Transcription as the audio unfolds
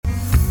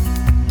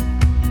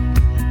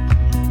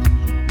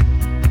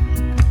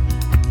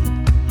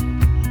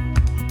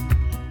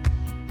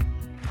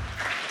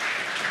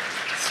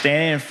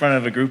standing in front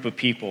of a group of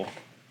people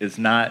is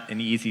not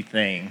an easy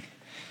thing.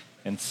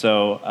 And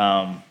so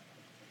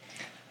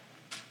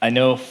I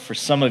know for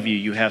some of you,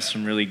 you have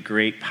some really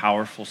great,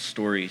 powerful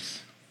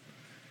stories.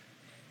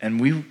 And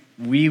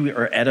we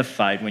are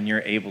edified when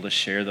you're able to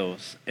share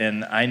those.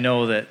 And I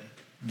know that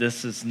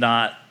this is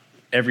not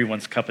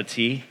everyone's cup of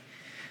tea.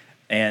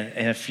 And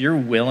if you're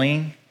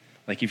willing,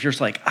 like if you're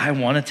just like, I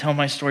want to tell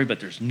my story, but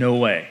there's no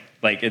way.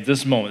 Like at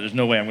this moment, there's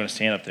no way I'm going to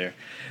stand up there.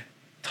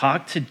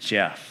 Talk to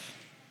Jeff.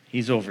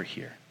 He's over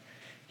here.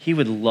 He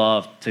would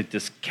love to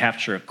just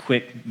capture a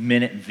quick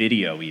minute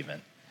video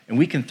even. And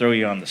we can throw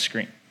you on the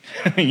screen.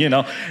 You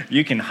know,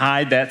 you can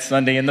hide that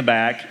Sunday in the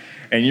back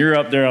and you're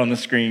up there on the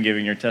screen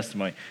giving your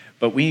testimony.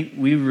 But we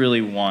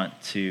really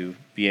want to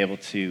be able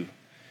to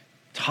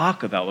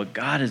talk about what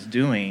God is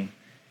doing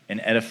and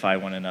edify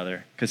one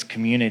another because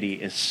community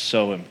is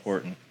so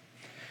important.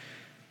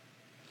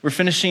 We're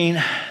finishing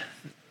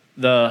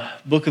the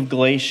book of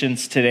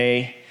Galatians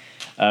today.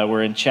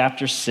 We're in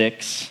chapter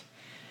 6.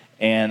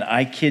 And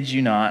I kid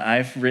you not,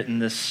 I've written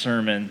this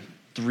sermon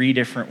 3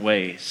 different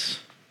ways.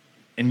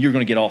 And you're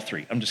going to get all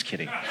 3. I'm just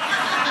kidding.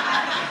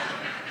 I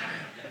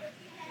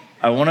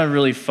want to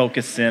really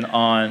focus in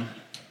on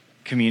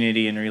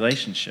community and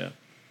relationship.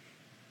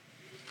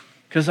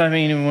 Because, I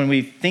mean, when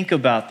we think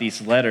about these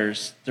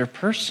letters, they're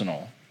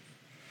personal.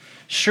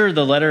 Sure,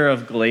 the letter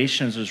of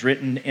Galatians was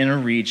written in a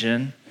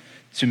region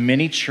to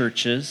many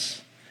churches.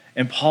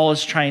 And Paul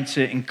is trying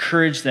to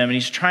encourage them, and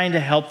he's trying to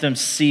help them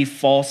see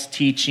false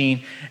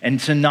teaching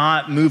and to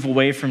not move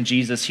away from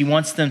Jesus. He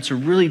wants them to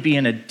really be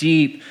in a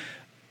deep,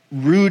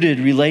 rooted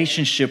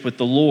relationship with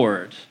the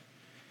Lord.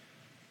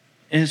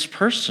 And it's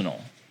personal.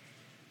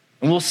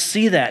 And we'll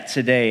see that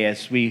today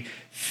as we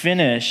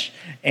finish.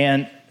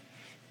 And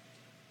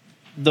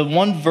the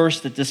one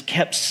verse that just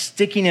kept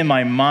sticking in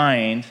my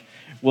mind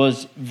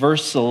was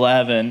verse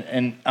 11.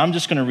 And I'm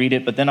just going to read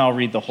it, but then I'll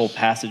read the whole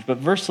passage. But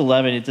verse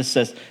 11, it just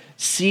says,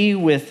 "See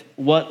with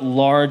what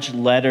large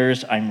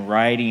letters I'm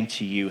writing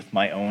to you with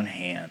my own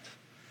hand."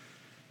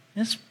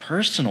 And it's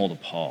personal to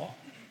Paul.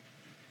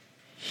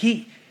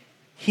 He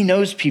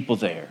knows people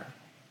there.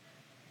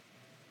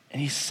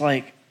 And he's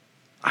like,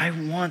 I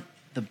want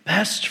the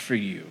best for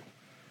you.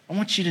 I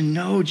want you to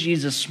know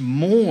Jesus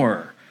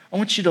more. I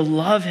want you to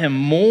love him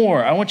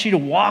more. I want you to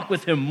walk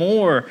with him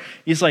more.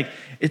 He's like,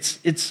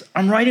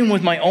 I'm writing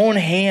with my own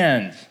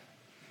hand.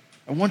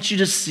 I want you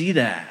to see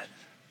that.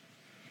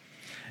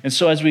 And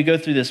so as we go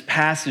through this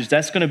passage,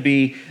 that's going to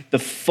be, the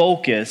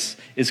focus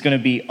is going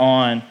to be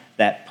on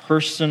that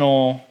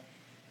personal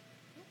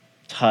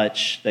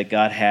touch that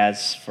God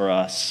has for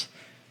us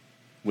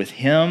with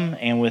him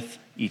and with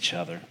each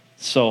other.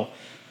 So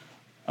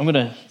I'm going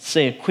to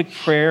say a quick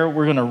prayer.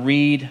 We're going to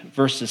read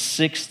verses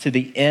 6 to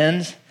the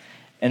end,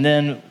 and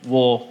then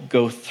we'll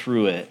go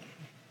through it.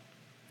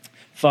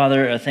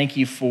 Father, I thank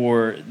you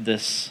for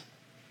this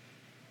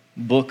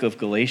book of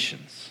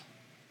Galatians.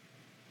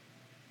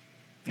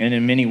 And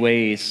in many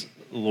ways,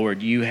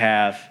 Lord, you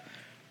have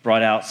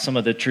brought out some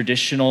of the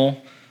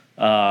traditional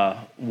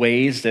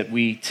ways that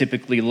we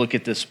typically look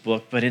at this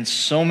book, but in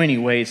so many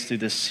ways through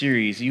this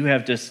series, you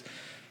have just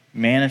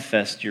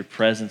manifest your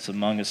presence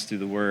among us through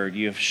the word.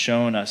 You have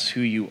shown us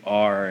who you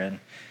are,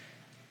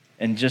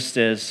 and just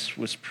as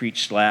was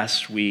preached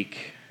last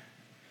week,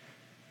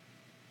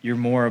 you're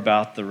more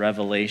about the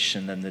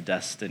revelation than the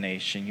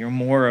destination. You're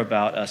more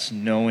about us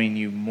knowing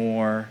you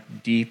more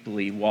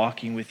deeply,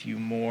 walking with you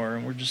more,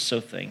 and we're just so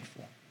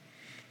thankful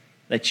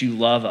that you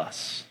love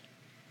us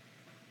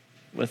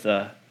with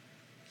a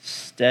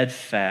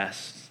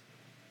steadfast,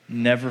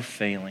 never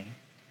failing,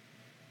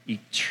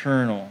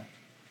 eternal,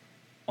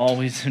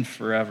 always and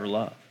forever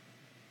love.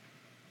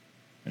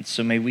 And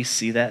so may we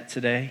see that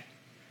today.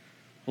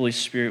 Holy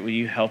Spirit, will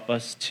you help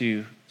us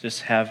to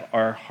just have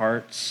our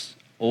hearts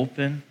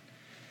open?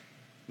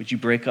 Would you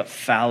break up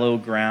fallow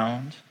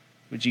ground?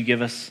 Would you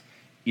give us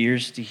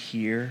ears to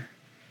hear?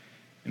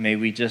 And may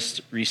we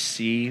just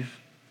receive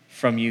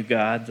from you,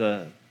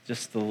 God,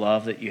 just the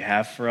love that you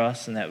have for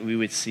us, and that we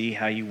would see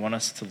how you want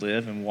us to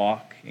live and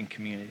walk in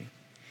community.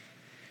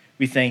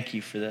 We thank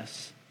you for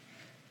this,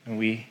 and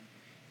we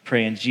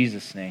pray in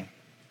Jesus' name.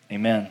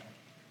 Amen.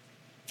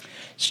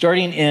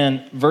 Starting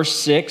in verse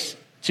 6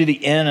 to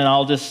the end, and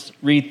I'll just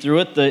read through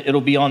it. It'll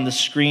be on the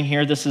screen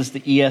here. This is the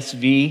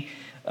ESV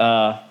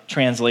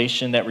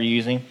translation that we're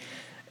using.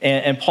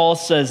 And Paul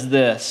says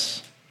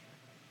this: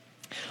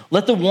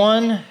 "Let the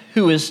one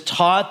who is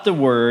taught the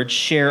word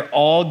share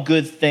all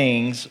good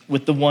things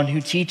with the one who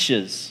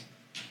teaches.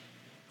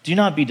 Do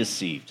not be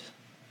deceived.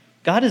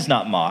 God is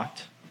not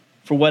mocked,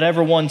 for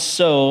whatever one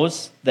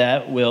sows,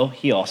 that will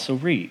he also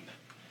reap.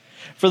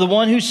 For the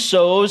one who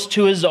sows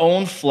to his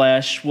own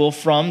flesh will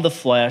from the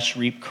flesh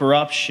reap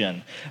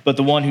corruption, but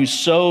the one who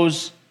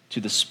sows to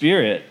the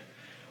Spirit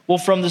will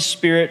from the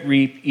Spirit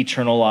reap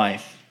eternal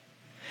life.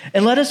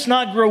 And let us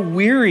not grow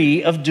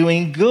weary of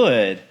doing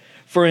good,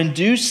 for in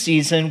due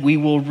season we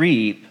will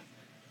reap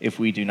if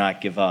we do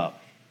not give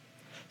up.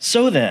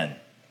 So then,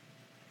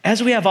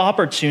 as we have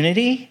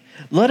opportunity,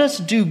 let us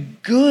do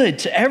good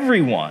to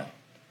everyone,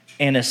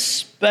 and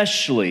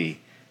especially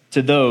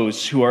to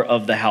those who are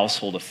of the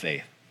household of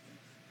faith.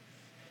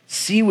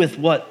 See with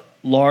what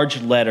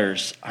large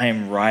letters I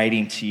am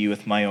writing to you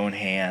with my own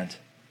hand.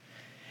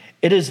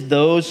 It is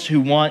those who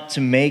want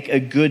to make a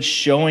good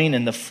showing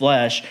in the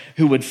flesh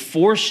who would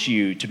force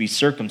you to be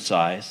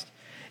circumcised,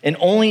 and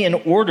only in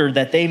order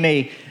that they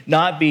may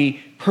not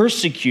be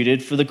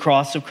persecuted for the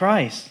cross of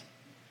Christ.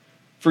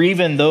 For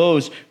even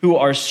those who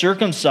are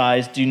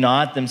circumcised do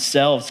not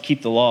themselves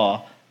keep the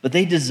law, but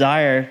they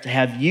desire to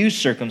have you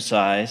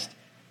circumcised,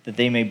 that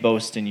they may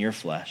boast in your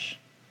flesh.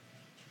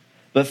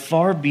 But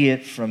far be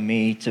it from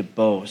me to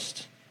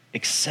boast,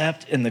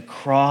 except in the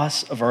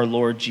cross of our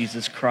Lord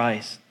Jesus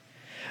Christ,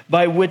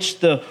 by which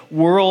the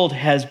world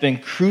has been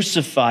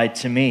crucified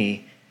to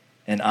me,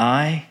 and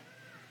I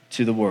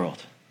to the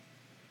world.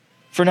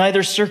 For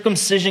neither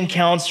circumcision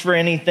counts for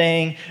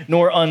anything,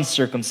 nor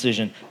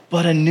uncircumcision,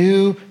 but a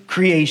new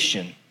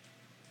creation.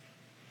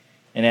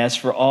 And as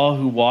for all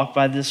who walk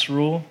by this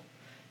rule,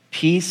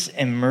 peace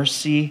and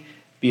mercy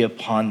be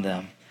upon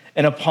them,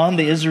 and upon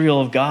the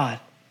Israel of God.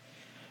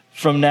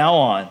 From now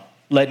on,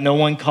 let no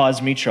one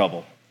cause me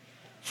trouble,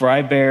 for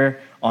I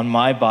bear on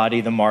my body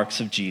the marks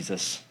of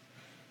Jesus.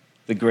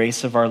 The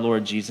grace of our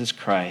Lord Jesus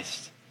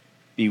Christ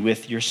be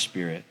with your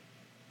spirit,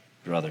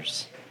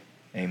 brothers.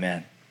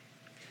 Amen.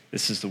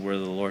 This is the word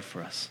of the Lord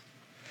for us.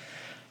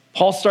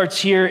 Paul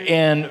starts here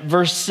in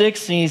verse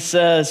 6, and he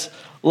says,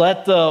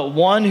 let the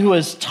one who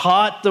has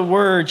taught the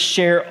word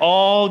share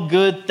all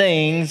good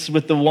things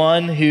with the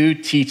one who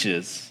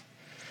teaches.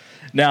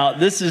 Now,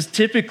 this is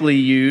typically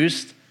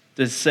used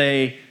to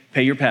say,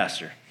 pay your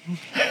pastor.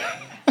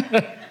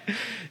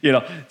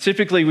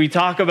 Typically we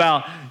talk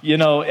about,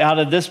 out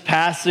of this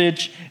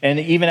passage and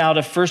even out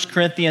of 1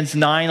 Corinthians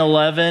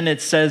 9:11,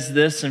 it says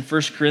this in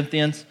 1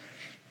 Corinthians.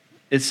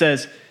 It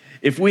says,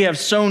 if we have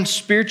sown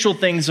spiritual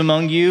things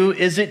among you,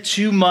 is it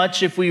too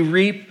much if we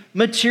reap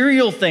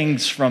material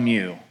things from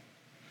you?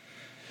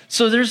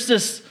 So there's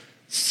this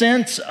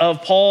sense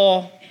of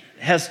Paul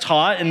has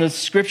taught and the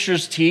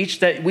scriptures teach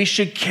that we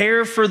should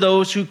care for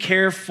those who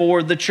care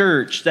for the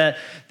church, that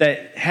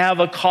have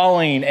a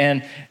calling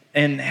and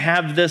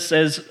have this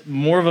as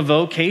more of a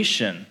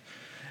vocation.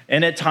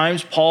 And at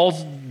times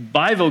Paul's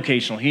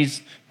bivocational.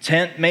 He's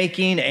tent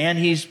making and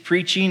he's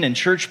preaching and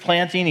church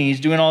planting and he's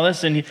doing all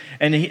this. And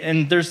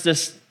there's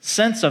this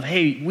sense of,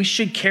 hey, we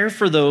should care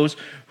for those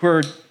who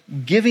are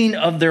giving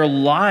of their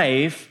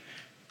life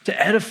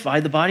to edify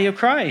the body of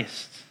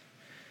Christ.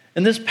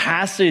 And this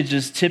passage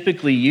is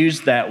typically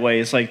used that way.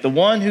 It's like the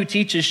one who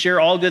teaches share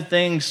all good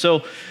things.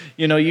 So,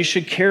 you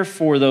should care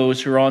for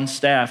those who are on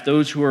staff,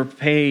 those who are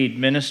paid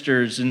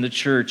ministers in the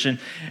church. And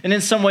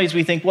in some ways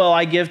we think, well,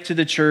 I give to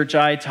the church,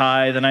 I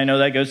tithe, and I know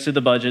that goes to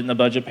the budget, and the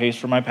budget pays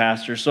for my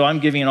pastor. So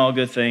I'm giving all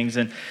good things.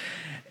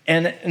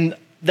 And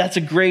that's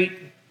a great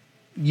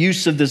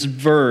use of this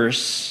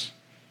verse.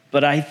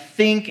 But I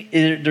think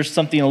there's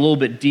something a little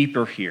bit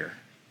deeper here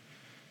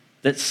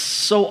that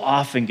so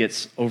often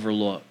gets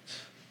overlooked.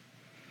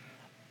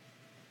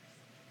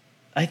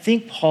 I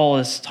think Paul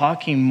is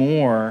talking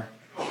more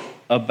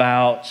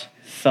about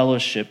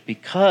fellowship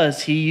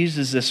because he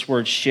uses this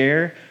word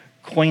share,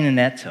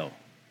 koineneto,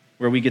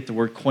 where we get the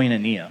word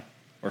koinonia,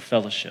 or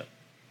fellowship.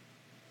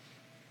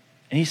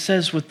 And he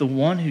says, with the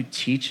one who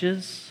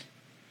teaches,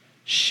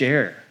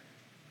 share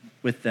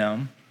with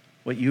them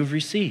what you have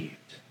received.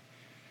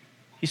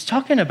 He's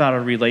talking about a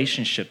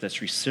relationship that's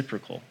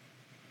reciprocal.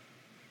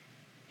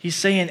 He's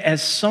saying,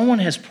 as someone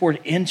has poured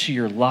into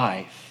your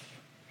life,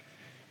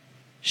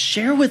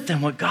 share with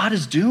them what God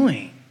is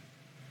doing.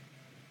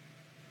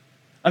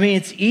 I mean,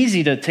 it's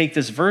easy to take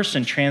this verse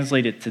and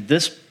translate it to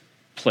this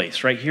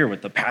place right here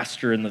with the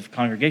pastor and the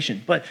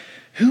congregation. But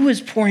who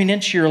is pouring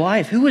into your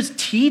life? Who is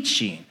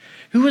teaching?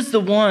 Who is the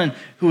one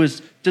who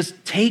is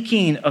just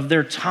taking of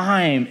their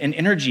time and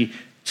energy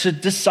to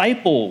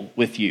disciple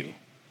with you?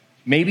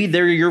 Maybe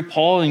they're your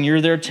Paul and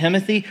you're their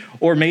Timothy,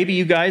 or maybe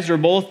you guys are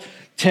both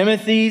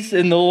Timothy's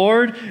in the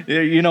Lord,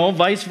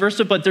 vice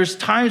versa. But there's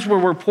times where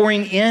we're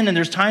pouring in and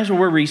there's times where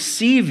we're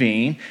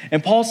receiving.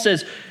 And Paul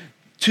says,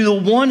 to the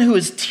one who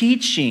is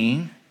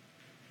teaching,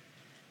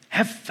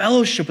 have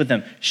fellowship with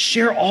them.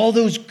 Share all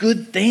those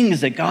good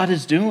things that God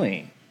is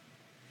doing.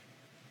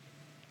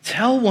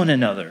 Tell one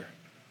another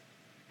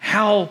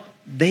how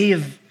they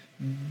have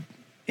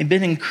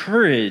been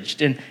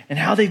encouraged and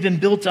how they've been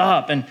built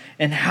up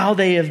and how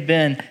they have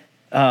been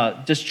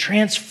just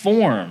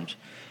transformed.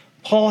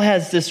 Paul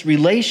has this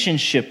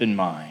relationship in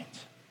mind.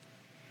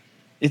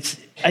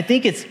 I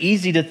think it's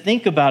easy to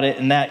think about it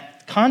in that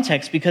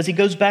context because he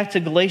goes back to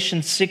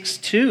Galatians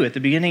 6:2 at the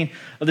beginning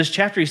of this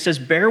chapter. He says,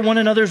 bear one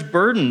another's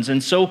burdens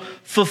and so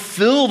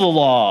fulfill the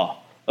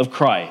law of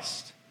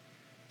Christ.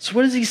 So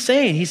what is he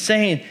saying? He's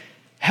saying,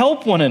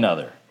 help one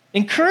another,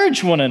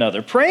 encourage one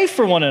another, pray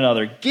for one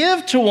another,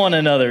 give to one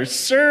another,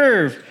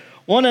 serve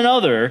one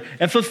another,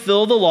 and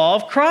fulfill the law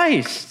of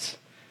Christ.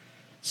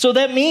 So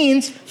that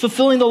means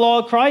fulfilling the law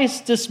of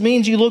Christ just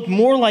means you look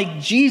more like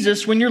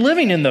Jesus when you're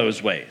living in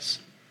those ways.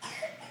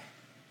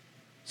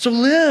 So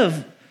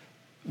live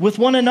with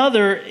one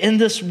another in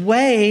this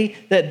way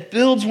that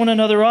builds one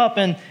another up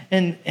and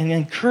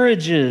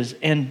encourages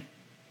and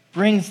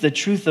brings the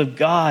truth of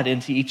God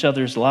into each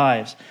other's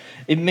lives.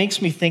 It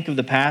makes me think of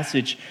the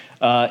passage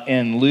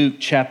in Luke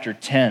chapter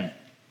 10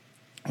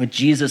 with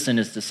Jesus and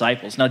his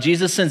disciples. Now,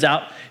 Jesus sends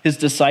out his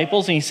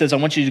disciples and he says, I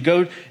want you to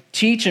go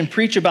teach and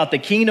preach about the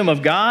kingdom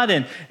of God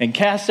and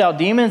cast out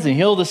demons and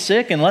heal the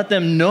sick and let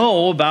them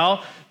know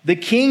about the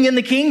king and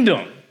the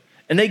kingdom.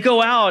 And they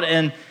go out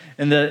and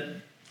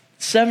the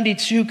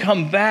 72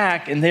 come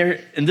back, and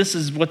this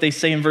is what they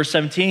say in verse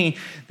 17.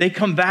 They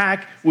come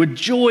back with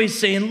joy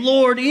saying,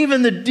 Lord,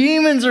 even the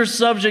demons are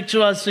subject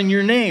to us in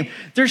your name.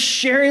 They're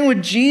sharing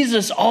with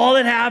Jesus all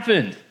that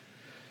happened.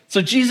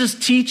 So Jesus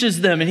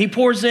teaches them and he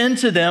pours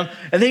into them,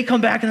 and they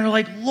come back and they're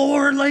like,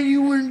 Lord, like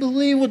you wouldn't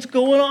believe what's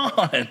going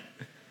on.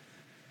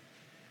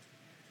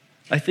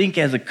 I think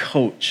as a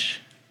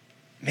coach,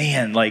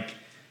 man, like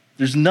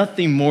there's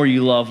nothing more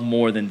you love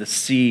more than to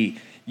see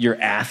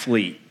your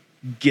athlete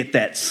get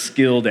that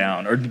skill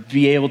down or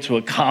be able to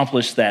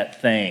accomplish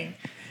that thing.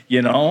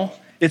 You know,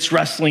 it's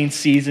wrestling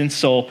season,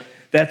 so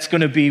that's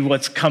going to be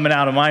what's coming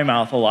out of my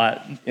mouth a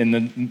lot in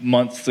the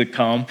months to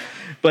come.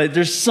 But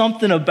there's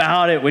something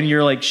about it when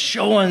you're like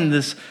showing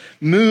this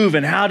move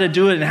and how to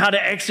do it and how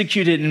to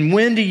execute it and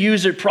when to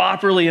use it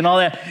properly and all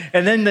that.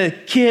 And then the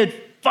kid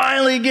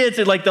finally gets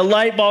it, like the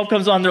light bulb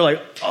comes on, they're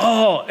like,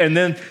 oh, and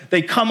then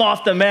they come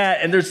off the mat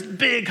and there's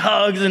big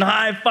hugs and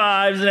high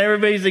fives and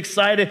everybody's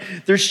excited.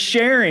 They're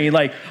sharing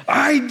like,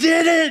 I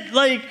did it.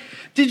 Like,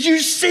 did you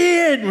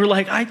see it? And we're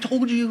like, I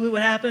told you it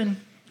would happen.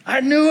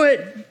 I knew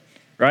it,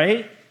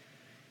 right?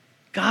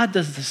 God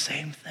does the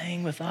same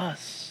thing with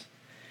us.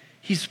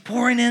 He's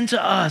pouring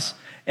into us.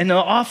 And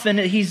often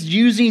he's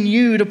using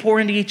you to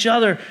pour into each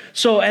other.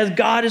 So as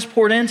God is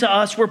poured into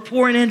us, we're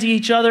pouring into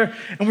each other.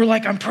 And we're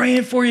like, I'm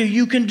praying for you.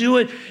 You can do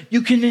it.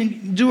 You can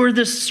endure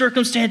this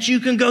circumstance. You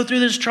can go through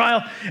this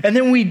trial. And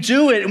then we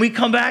do it. And we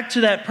come back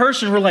to that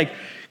person. We're like,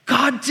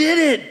 God did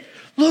it.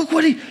 Look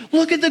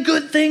at the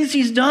good things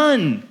he's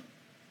done.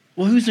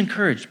 Well, who's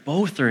encouraged?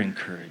 Both are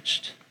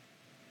encouraged.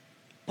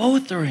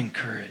 Both are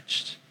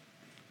encouraged.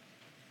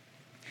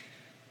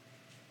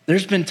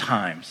 There's been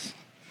times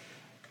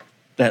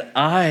that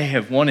I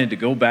have wanted to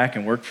go back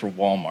and work for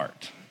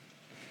Walmart.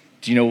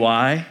 Do you know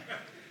why?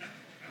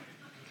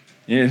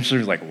 And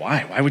sort of like,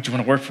 why? Why would you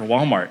want to work for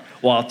Walmart?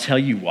 Well, I'll tell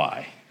you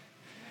why.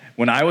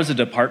 When I was a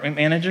department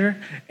manager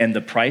and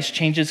the price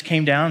changes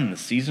came down and the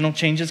seasonal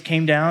changes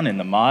came down and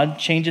the mod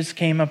changes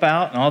came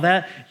about and all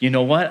that, you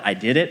know what? I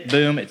did it.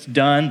 Boom, it's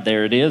done.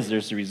 There it is.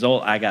 There's the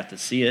result. I got to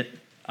see it.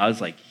 I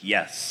was like,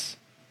 yes.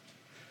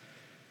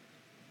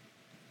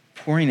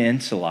 Pouring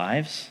into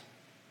lives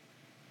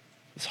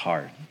is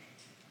hard.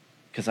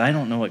 Because I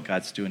don't know what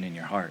God's doing in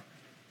your heart.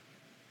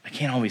 I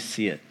can't always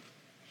see it.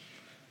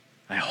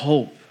 I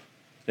hope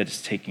that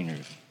it's taking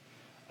root.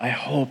 I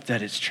hope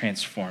that it's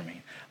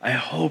transforming. I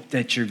hope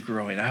that you're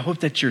growing. I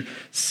hope that you're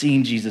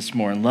seeing Jesus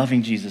more and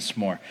loving Jesus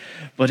more.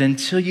 But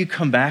until you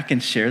come back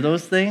and share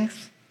those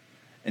things,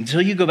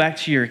 until you go back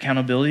to your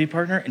accountability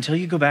partner, until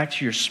you go back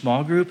to your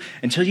small group,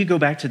 until you go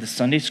back to the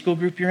Sunday school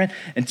group you're in,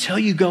 until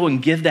you go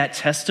and give that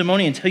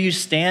testimony, until you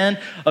stand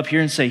up here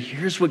and say,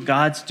 here's what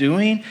God's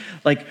doing,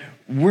 like,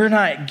 we're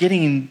not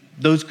getting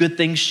those good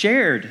things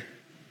shared.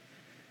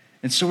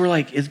 And so we're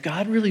like, is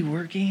God really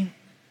working?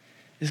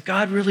 Is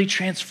God really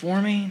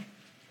transforming?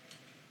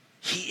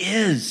 He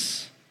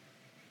is.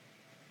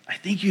 I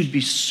think you'd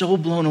be so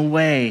blown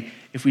away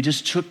if we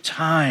just took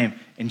time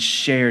and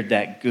shared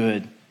that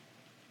good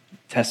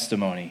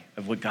testimony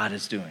of what God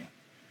is doing,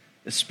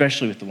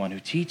 especially with the one who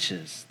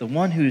teaches, the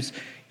one who's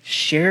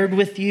shared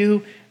with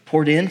you,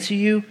 poured into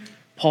you.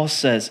 Paul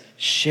says,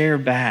 share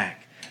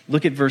back.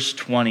 Look at verse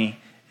 20.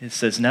 It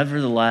says,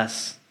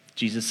 nevertheless,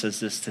 Jesus says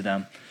this to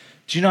them,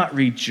 do not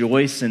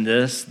rejoice in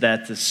this,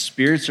 that the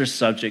spirits are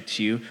subject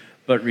to you,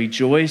 but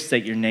rejoice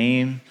that your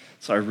names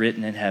are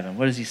written in heaven.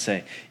 What does he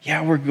say?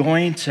 Yeah, we're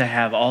going to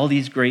have all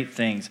these great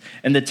things,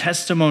 and the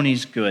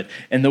testimony's good,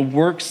 and the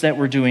works that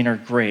we're doing are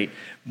great.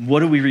 What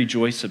do we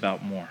rejoice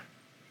about more?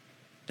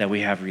 That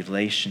we have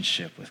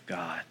relationship with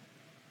God.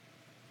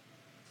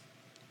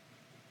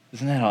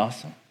 Isn't that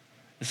awesome?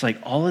 It's like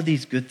all of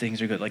these good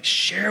things are good. Like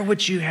share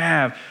what you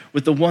have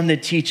with the one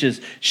that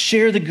teaches.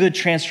 Share the good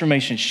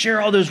transformation.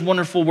 Share all those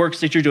wonderful works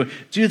that you're doing.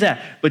 Do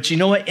that. But you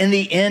know what? In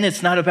the end,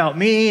 it's not about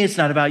me. It's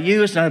not about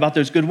you. It's not about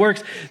those good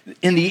works.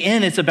 In the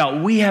end, it's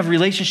about we have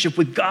relationship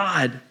with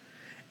God.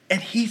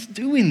 And he's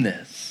doing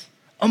this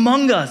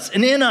among us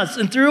and in us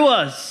and through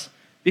us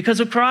because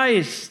of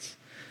Christ.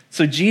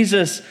 So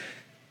Jesus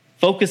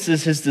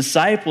focuses his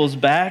disciples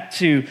back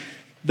to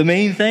the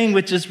main thing,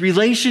 which is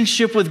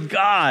relationship with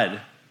God.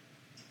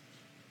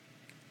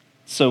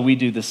 So we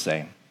do the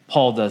same.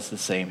 Paul does the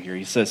same here.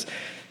 He says,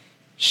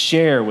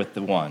 share with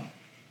the one.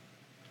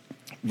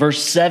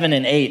 Verse 7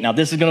 and 8. Now,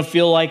 this is going to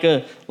feel like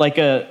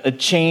a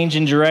change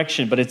in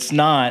direction, but it's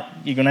not.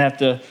 You're going to have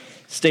to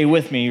stay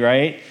with me,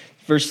 right?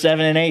 Verse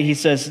 7 and 8, he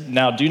says,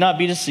 now do not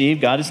be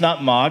deceived. God is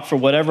not mocked. For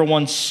whatever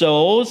one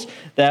sows,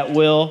 that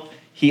will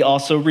he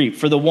also reap.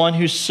 For the one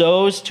who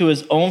sows to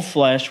his own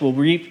flesh will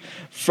reap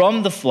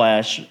from the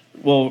flesh,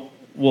 will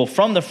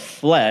from the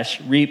flesh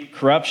reap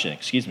corruption,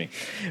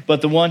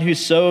 But the one who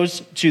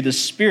sows to the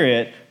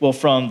Spirit will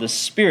from the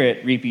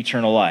Spirit reap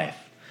eternal life.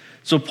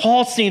 So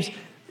Paul seems,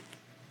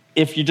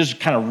 if you're just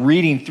kind of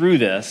reading through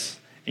this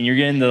and you're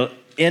getting the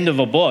end of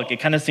a book, it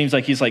kind of seems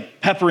like he's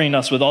like peppering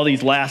us with all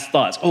these last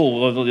thoughts.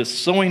 Oh, well, this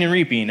sowing and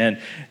reaping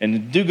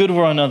and do good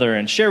for one another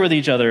and share with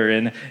each other.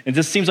 And it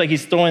just seems like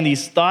he's throwing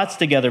these thoughts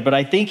together. But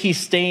I think he's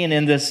staying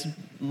in this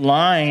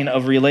line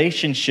of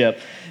relationship.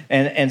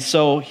 And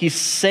so he's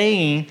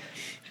saying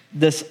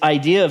this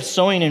idea of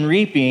sowing and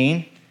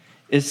reaping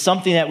is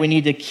something that we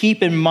need to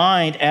keep in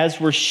mind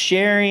as we're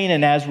sharing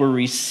and as we're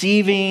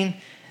receiving.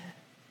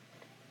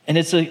 And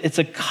it's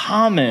a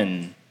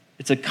common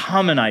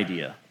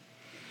idea.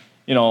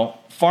 You know,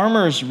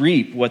 farmers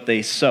reap what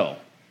they sow.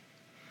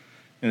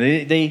 And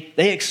they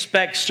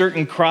expect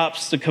certain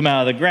crops to come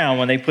out of the ground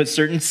when they put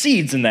certain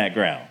seeds in that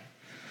ground.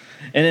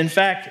 And in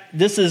fact,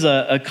 this is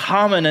a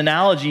common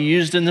analogy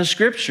used in the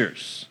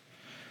scriptures.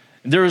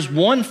 There was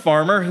one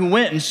farmer who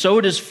went and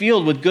sowed his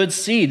field with good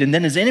seed, and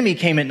then his enemy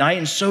came at night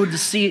and sowed the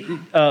seed,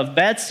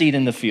 bad seed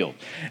in the field.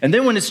 And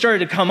then when it started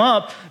to come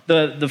up,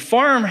 the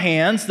farm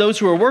hands, those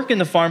who were working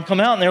the farm,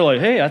 come out and they're like,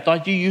 hey, I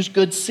thought you used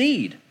good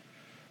seed.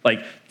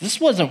 Like, this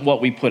wasn't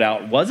what we put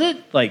out, was it?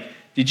 Like,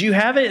 did you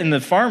have it? And the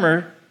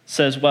farmer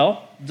says,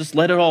 well, just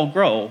let it all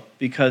grow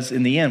because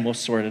in the end, we'll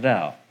sort it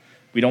out.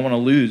 We don't want to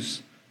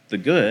lose the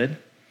good.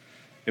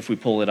 If we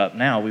pull it up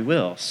now, we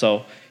will.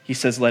 So he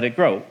says, let it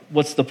grow.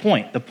 What's the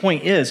point? The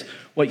point is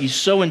what you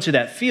sow into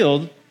that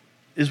field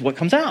is what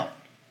comes out,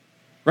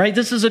 right?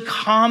 This is a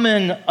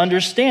common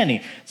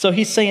understanding. So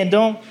he's saying,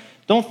 don't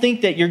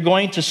think that you're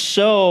going to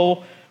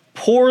sow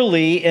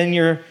poorly in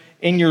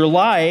your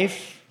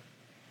life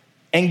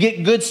and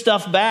get good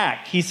stuff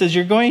back. He says,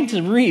 you're going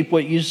to reap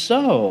what you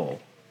sow.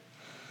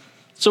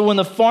 So when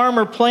the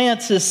farmer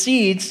plants his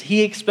seeds,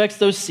 he expects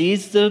those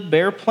seeds to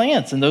bear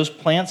plants, and those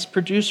plants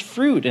produce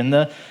fruit, and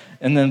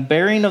the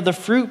bearing of the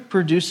fruit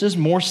produces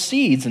more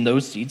seeds, and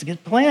those seeds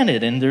get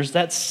planted, and there's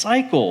that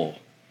cycle.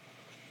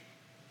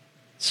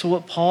 So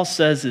what Paul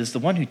says is, the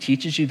one who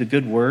teaches you the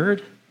good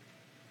word,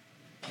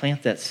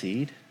 plant that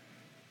seed.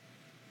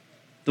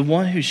 The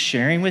one who's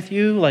sharing with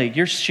you, like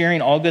you're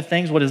sharing all good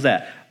things, what is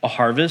that? A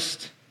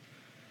harvest.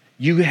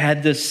 You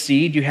had this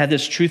seed, you had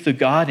this truth of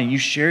God, and you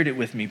shared it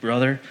with me,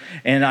 brother.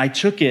 And I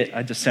took it.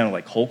 I just sounded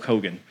like Hulk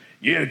Hogan.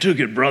 Yeah, I took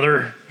it,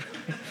 brother.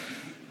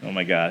 Oh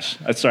my gosh.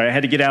 I'm sorry, I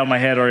had to get out of my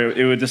head or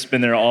it would just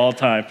been there all the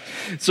time.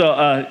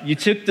 So you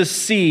took the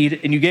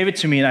seed and you gave it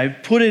to me, and I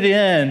put it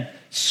in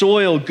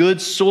soil,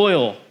 good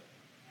soil.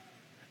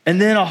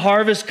 And then a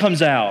harvest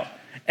comes out.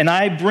 And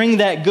I bring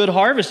that good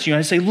harvest to you, and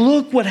I say,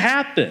 look what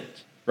happened,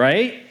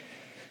 right?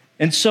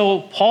 And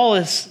so Paul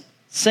is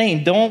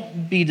saying,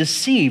 don't be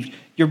deceived.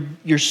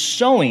 You're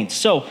sowing.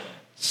 So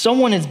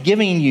someone is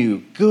giving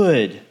you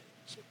good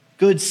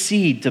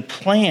seed to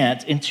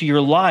plant into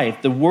your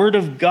life. The word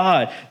of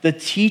God, the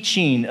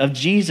teaching of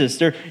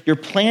Jesus, you're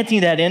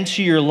planting that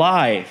into your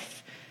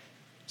life.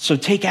 So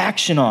take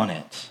action on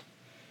it.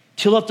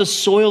 Till up the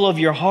soil of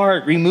your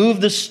heart.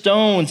 Remove the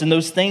stones and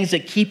those things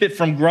that keep it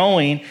from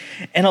growing,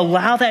 and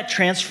allow that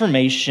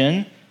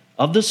transformation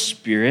of the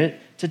Spirit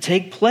to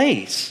take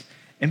place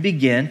and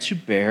begin to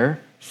bear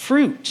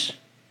fruit.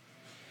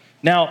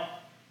 Now,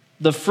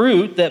 the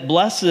fruit that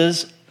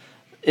blesses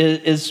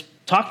is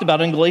talked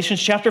about in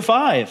Galatians chapter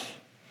 5.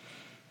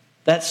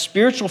 That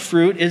spiritual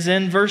fruit is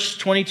in verse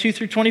 22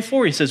 through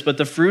 24. He says, but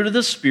the fruit of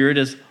the Spirit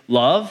is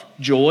love,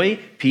 joy,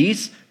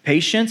 peace,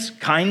 patience,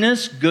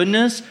 kindness,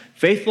 goodness,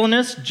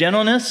 faithfulness,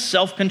 gentleness,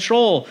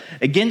 self-control.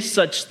 Against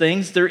such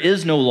things there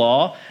is no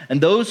law,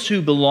 and those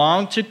who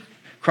belong to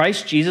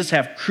Christ Jesus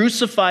have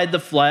crucified the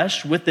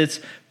flesh with its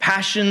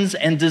passions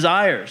and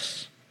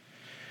desires.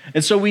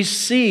 And so we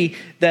see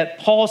that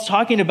Paul's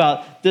talking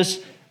about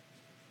this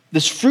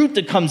fruit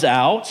that comes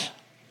out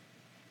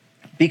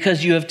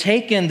because you have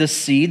taken the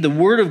seed, the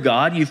word of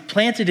God, you've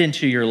planted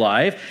into your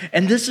life,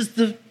 and this is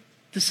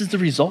the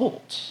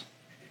result.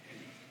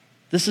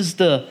 This is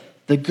the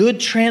good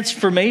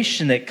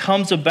transformation that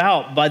comes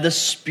about by the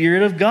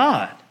Spirit of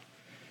God.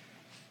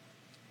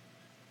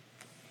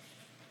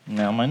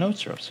 Now my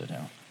notes are upside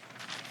down.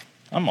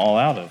 I'm all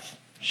out of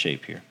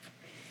shape here.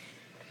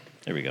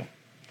 There we go.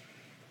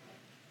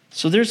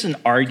 So there's an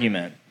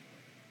argument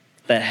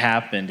that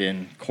happened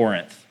in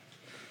Corinth.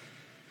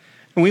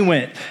 And we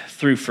went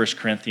through 1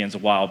 Corinthians a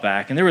while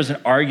back, and there was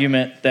an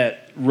argument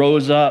that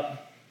rose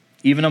up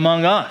even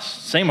among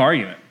us. Same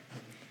argument.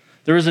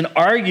 There was an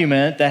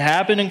argument that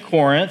happened in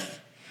Corinth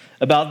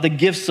about the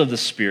gifts of the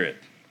Spirit.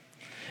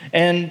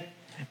 And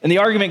the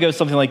argument goes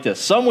something like this.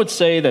 Some would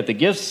say that the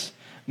gifts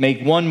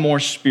make one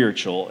more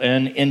spiritual,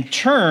 and in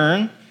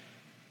turn,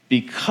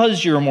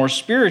 because you're more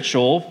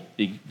spiritual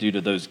due to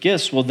those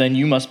gifts, well, then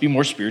you must be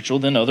more spiritual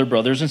than other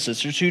brothers and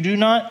sisters who do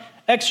not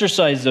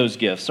exercise those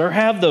gifts or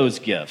have those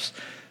gifts.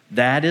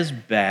 That is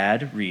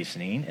bad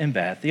reasoning and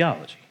bad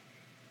theology.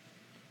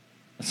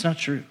 That's not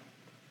true.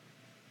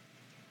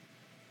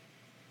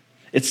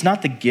 It's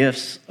not the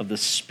gifts of the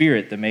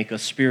Spirit that make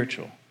us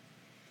spiritual.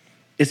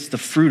 It's the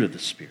fruit of the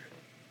Spirit.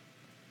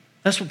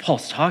 That's what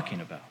Paul's talking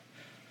about.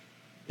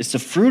 It's the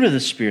fruit of the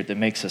Spirit that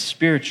makes us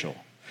spiritual.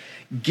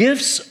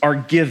 Gifts are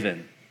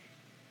given.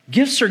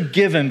 Gifts are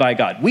given by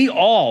God. We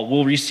all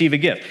will receive a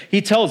gift.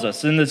 He tells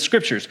us in the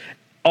scriptures,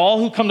 all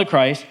who come to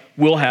Christ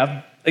will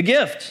have a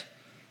gift.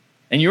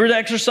 And you're to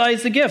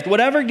exercise the gift,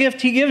 whatever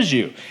gift he gives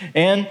you.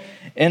 And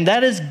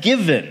that is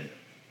given.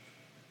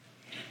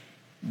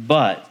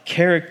 But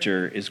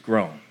character is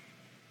grown.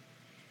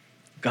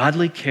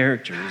 Godly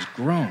character is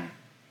grown.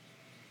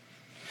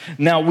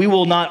 Now, we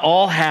will not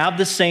all have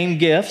the same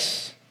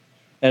gifts,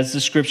 as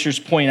the scriptures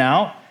point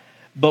out,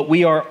 but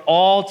we are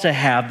all to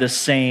have the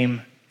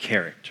same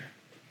character.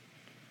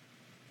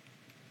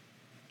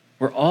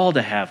 We're all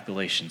to have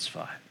Galatians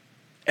 5.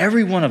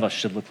 Every one of us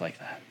should look like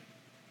that.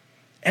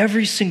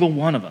 Every single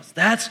one of us.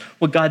 That's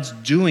what God's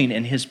doing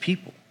in his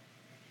people.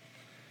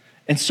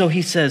 And so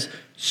he says,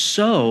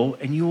 sow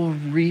and you will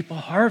reap a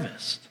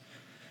harvest.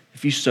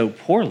 If you sow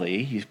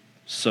poorly, you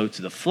sow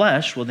to the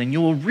flesh, well, then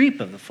you will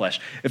reap of the flesh.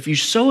 If you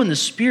sow in the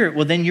Spirit,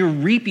 well, then you're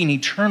reaping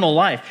eternal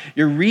life.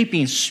 You're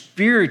reaping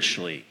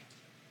spiritually.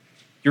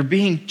 You're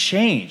being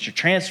changed. You're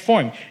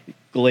transformed.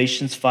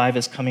 Galatians 5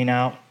 is coming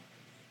out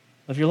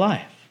of your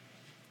life.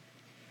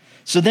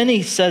 So then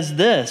he says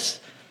this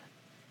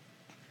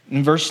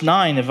in verse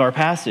 9 of our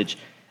passage,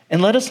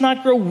 and let us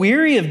not grow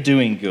weary of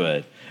doing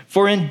good,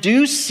 for in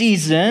due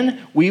season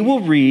we will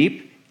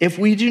reap if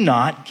we do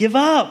not give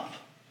up.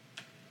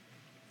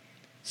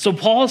 So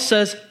Paul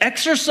says,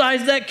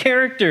 exercise that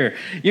character.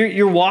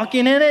 You're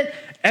walking in it,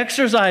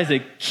 exercise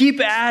it. Keep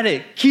at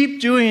it.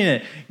 Keep doing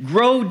it.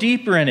 Grow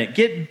deeper in it.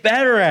 Get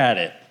better at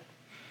it.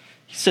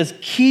 He says,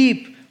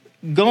 keep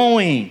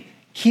going.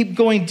 Keep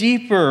going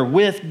deeper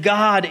with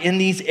God in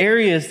these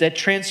areas that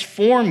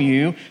transform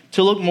you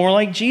to look more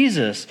like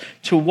Jesus,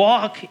 to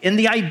walk in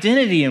the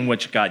identity in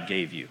which God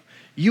gave you.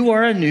 You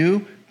are a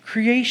new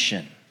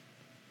creation.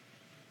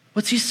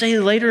 What's he say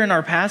later in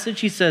our passage?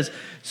 He says,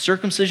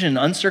 circumcision and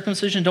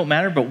uncircumcision don't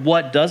matter, but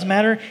what does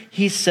matter?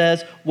 He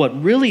says, what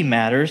really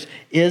matters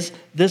is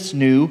this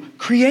new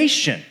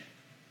creation.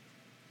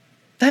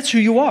 That's who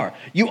you are.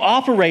 You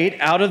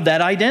operate out of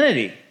that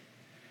identity.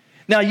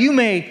 Now, you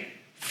may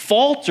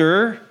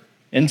falter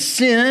and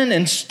sin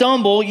and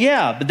stumble,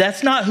 yeah, but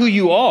that's not who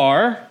you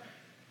are.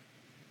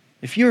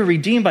 If you're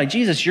redeemed by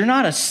Jesus, you're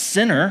not a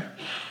sinner,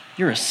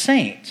 you're a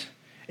saint.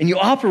 And you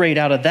operate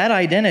out of that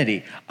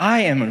identity.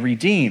 I am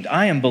redeemed.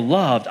 I am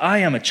beloved. I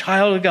am a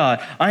child of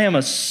God. I am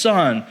a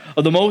son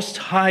of the Most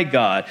High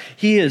God.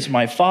 He is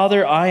my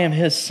Father. I am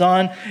his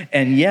son.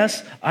 And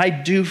yes, I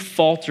do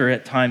falter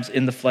at times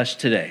in the flesh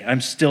today.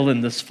 I'm still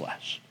in this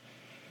flesh.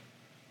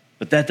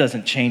 But that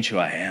doesn't change who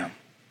I am.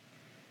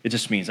 It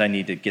just means I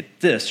need to get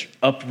this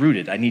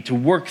uprooted. I need to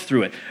work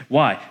through it.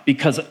 Why?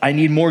 Because I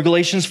need more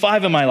Galatians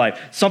 5 in my life.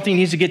 Something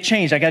needs to get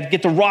changed. I got to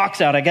get the rocks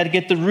out. I got to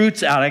get the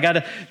roots out. I got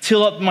to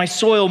till up my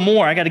soil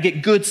more. I got to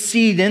get good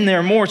seed in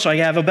there more so I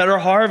have a better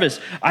harvest.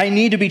 I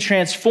need to be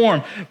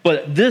transformed.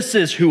 But this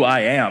is who I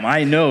am.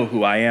 I know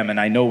who I am,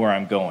 and I know where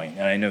I'm going,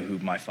 and I know who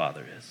my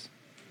Father is.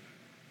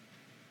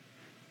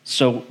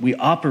 So we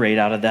operate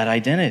out of that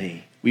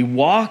identity. We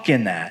walk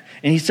in that.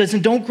 And he says,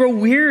 and don't grow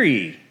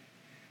weary.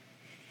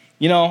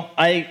 You know,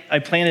 I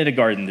planted a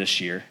garden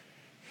this year,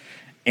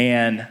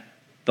 and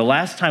the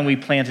last time we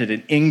planted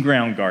an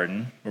in-ground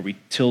garden, where we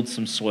tilled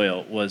some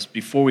soil, was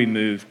before we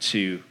moved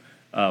to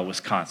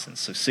Wisconsin,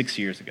 so 6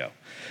 years ago.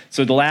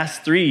 So the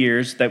last 3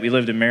 years that we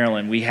lived in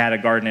Maryland, we had a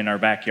garden in our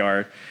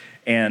backyard,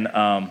 and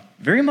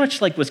very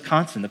much like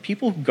Wisconsin, the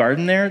people who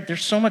garden there, they're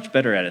so much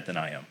better at it than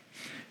I am.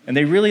 And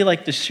they really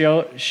like to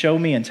show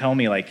me and tell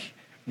me like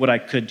what I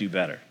could do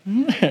better.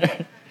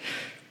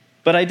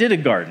 But I did a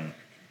garden.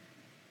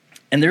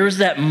 And there was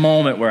that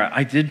moment where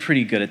I did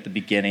pretty good at the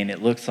beginning.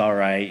 It looks all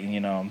right, and,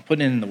 you know, I'm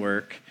putting in the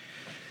work.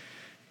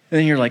 And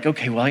then you're like,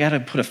 okay, well, I got to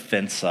put a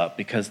fence up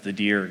because the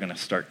deer are going to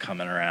start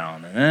coming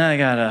around. And then I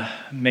got to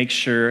make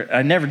sure.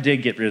 I never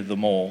did get rid of the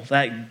mole.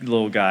 That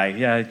little guy,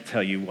 yeah, I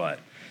tell you what,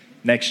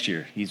 next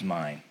year, he's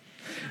mine.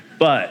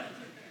 But,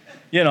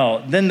 you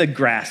know, then the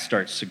grass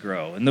starts to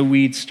grow, and the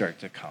weeds start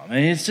to come.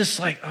 And it's just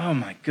like, oh,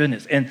 my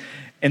goodness.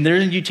 And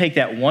then you take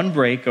that one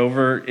break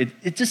over,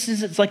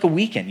 it's like a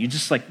weekend. You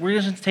just like, we're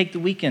going to take the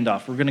weekend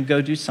off. We're going to go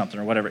do something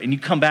or whatever. And you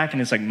come back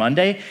and it's like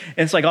Monday. And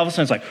it's like all of a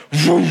sudden it's like,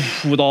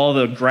 whoosh, with all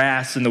the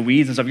grass and the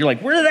weeds and stuff. You're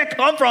like, where did that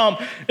come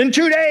from in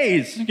 2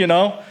 days, you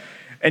know?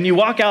 And you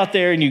walk out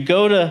there and you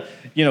go to,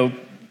 you know,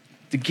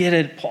 to get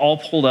it all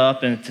pulled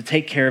up and to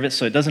take care of it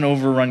so it doesn't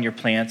overrun your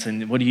plants.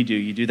 And what do?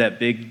 You do that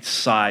big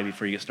sigh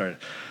before you get started.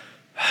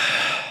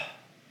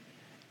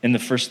 And the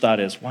first thought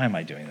is, why am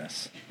I doing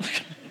this?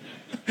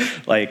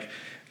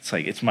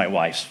 It's my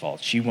wife's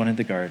fault. She wanted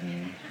the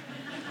garden.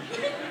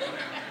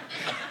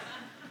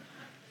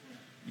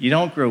 You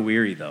don't grow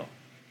weary, though.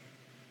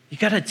 You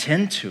got to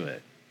tend to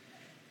it.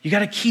 You got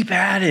to keep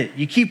at it.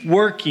 You keep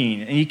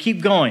working, and you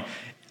keep going.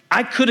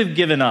 I could have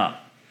given up,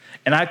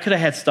 and I could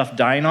have had stuff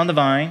dying on the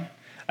vine.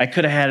 I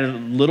could have had a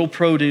little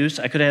produce.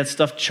 I could have had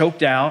stuff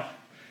choked out.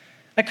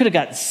 I could have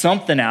got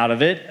something out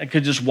of it. I could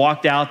have just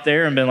walked out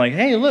there and been like,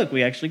 hey, look,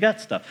 we actually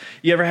got stuff.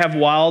 You ever have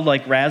wild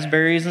like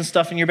raspberries and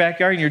stuff in your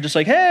backyard and you're just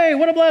like, hey,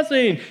 what a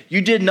blessing.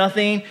 You did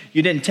nothing.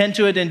 You didn't tend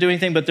to it, didn't do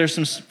anything, but there's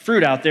some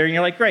fruit out there and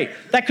you're like, great.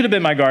 That could have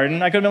been my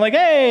garden. I could have been like,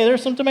 hey,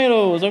 there's some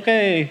tomatoes.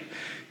 Okay.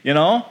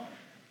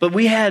 But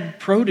we had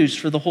produce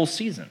for the whole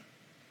season.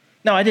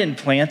 Now, I didn't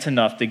plant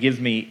enough to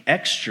give me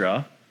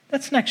extra.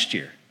 That's next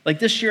year. Like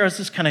this year, I was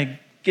just kind of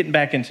getting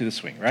back into the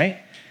swing, right?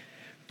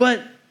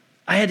 But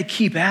I had to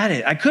keep at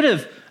it. I could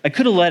have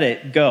let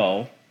it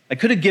go. I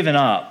could have given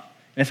up.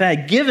 And if I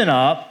had given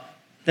up,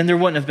 then there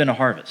wouldn't have been a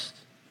harvest.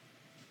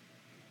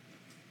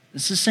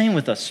 It's the same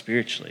with us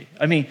spiritually.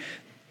 I mean,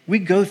 we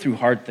go through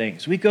hard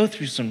things. We go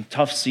through some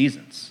tough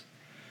seasons.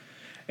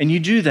 And you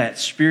do that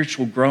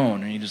spiritual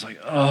groan, and you're just like,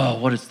 oh,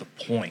 what is the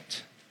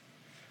point?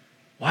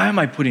 Why am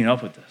I putting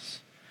up with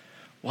this?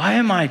 Why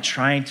am I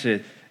trying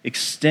to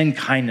extend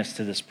kindness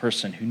to this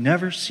person who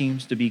never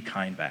seems to be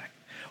kind back?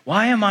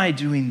 Why am I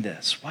doing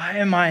this? Why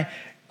am I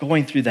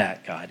going through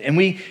that, God? And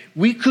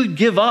we could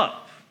give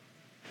up,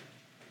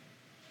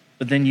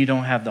 but then you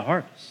don't have the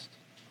harvest.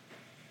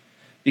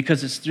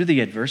 Because it's through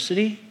the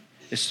adversity,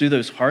 it's through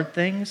those hard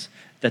things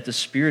that the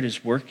Spirit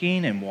is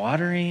working and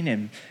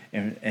watering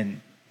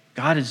and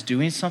God is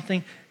doing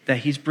something that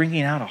he's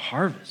bringing out a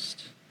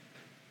harvest.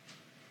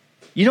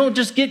 You don't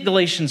just get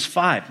Galatians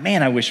 5.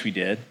 Man, I wish we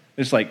did.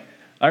 It's like,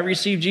 I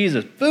received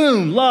Jesus.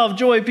 Boom, love,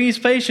 joy, peace,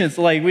 patience.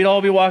 Like we'd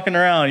all be walking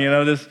around,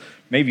 this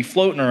maybe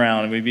floating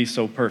around and we'd be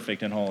so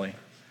perfect and holy.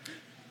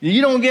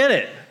 You don't get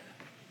it.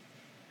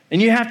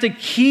 And you have to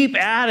keep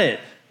at it.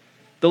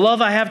 The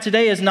love I have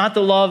today is not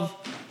the love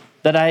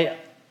that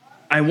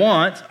I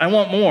want. I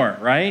want more,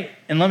 right?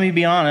 And let me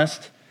be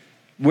honest.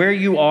 Where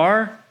you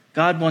are,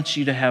 God wants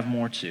you to have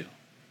more too.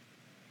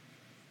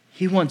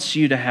 He wants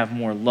you to have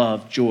more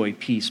love, joy,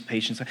 peace,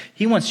 patience.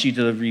 He wants you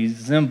to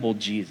resemble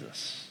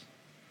Jesus.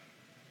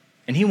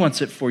 And he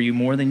wants it for you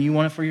more than you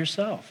want it for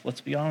yourself. Let's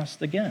be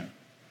honest again.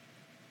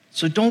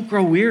 So don't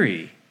grow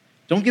weary.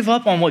 Don't give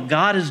up on what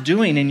God is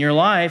doing in your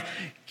life.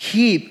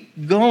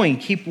 Keep going.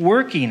 Keep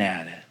working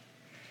at it.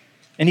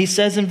 And he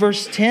says in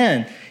verse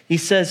 10, he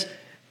says,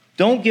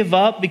 don't give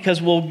up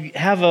because we'll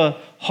have a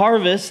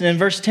harvest. And in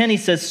verse 10, he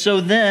says,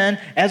 so then,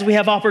 as we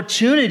have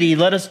opportunity,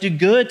 let us do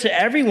good to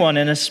everyone,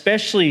 and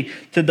especially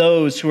to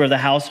those who are the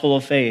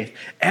household of faith.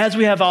 As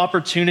we have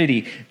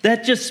opportunity,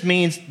 that just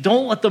means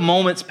don't let the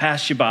moments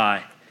pass you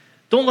by.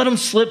 Don't let them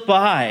slip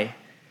by.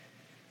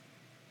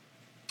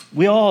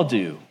 We all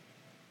do.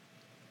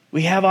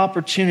 We have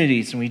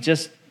opportunities, and we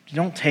just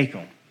don't take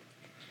them.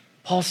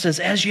 Paul says,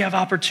 as you have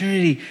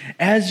opportunity,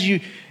 as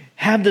you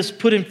have this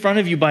put in front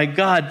of you by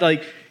God,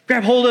 like,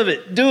 grab hold of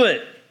it, do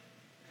it.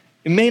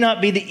 It may not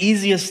be the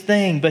easiest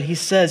thing, but he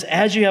says,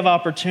 as you have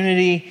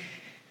opportunity,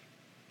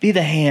 be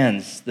the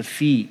hands, the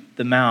feet,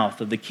 the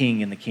mouth of the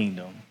king in the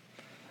kingdom.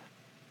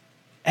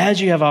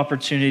 As you have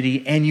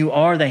opportunity, and you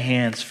are the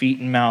hands, feet,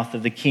 and mouth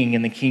of the king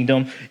in the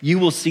kingdom, you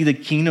will see the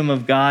kingdom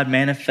of God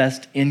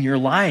manifest in your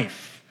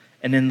life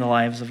and in the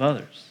lives of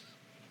others.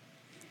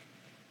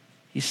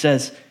 He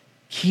says,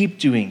 keep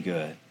doing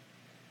good,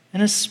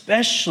 and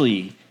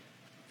especially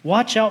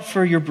watch out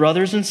for your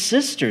brothers and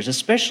sisters,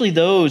 especially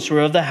those who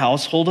are of the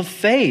household of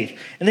faith.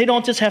 And they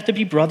don't just have to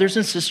be brothers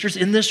and sisters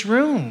in this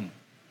room.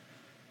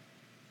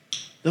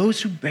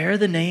 Those who bear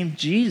the name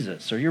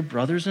Jesus are your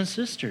brothers and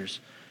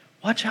sisters.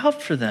 Watch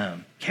out for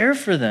them, care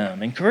for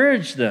them,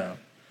 encourage them.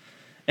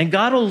 And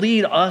God will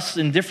lead us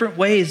in different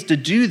ways to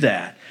do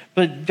that.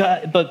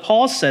 But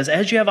Paul says,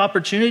 as you have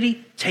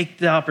opportunity, take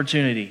the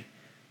opportunity.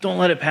 Don't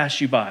let it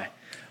pass you by.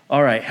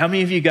 All right, how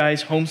many of you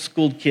guys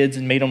homeschooled kids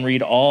and made them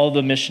read all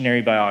the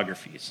missionary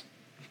biographies?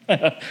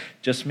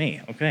 Just me,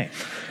 okay.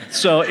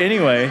 So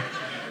anyway,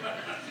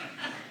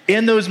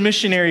 in those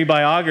missionary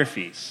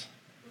biographies,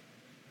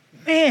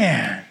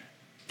 man,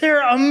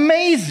 they're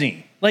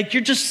amazing. Like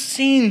you're just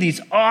seeing these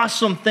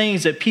awesome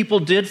things that people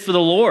did for the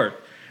Lord.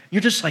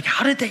 You're just like,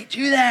 how did they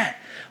do that?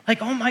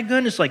 Like, oh my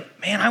goodness, like,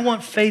 man, I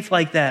want faith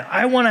like that.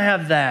 I want to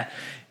have that.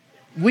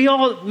 We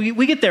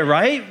get there,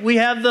 right? We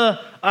have the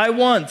I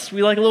wants.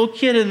 We like a little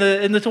kid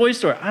in the toy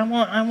store. I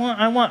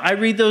want. I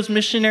read those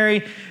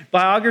missionary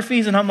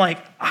biographies and I'm like,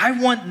 I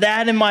want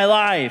that in my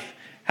life.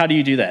 How do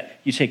you do that?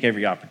 You take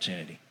every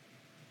opportunity.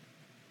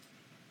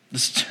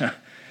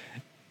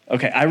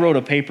 Okay, I wrote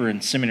a paper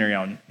in seminary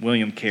on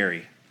William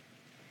Carey.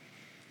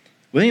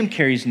 William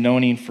Carey's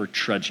known for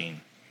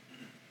trudging.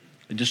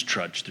 We just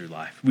trudge through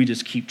life. We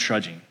just keep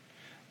trudging.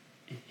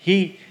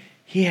 He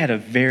had a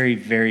very,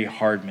 very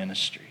hard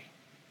ministry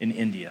in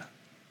India.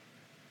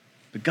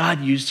 But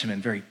God used him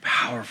in very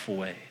powerful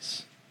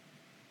ways.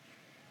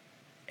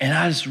 And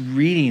I was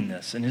reading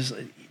this, and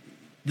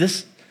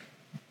this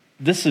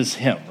is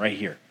him right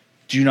here.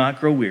 Do not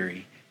grow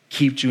weary.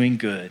 Keep doing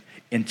good.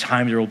 In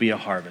time there will be a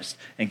harvest.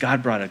 And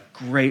God brought a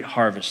great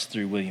harvest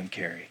through William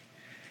Carey.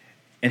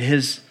 And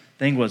his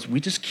thing was, we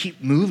just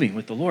keep moving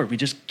with the Lord. We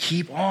just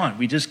keep on.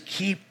 We just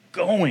keep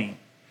going.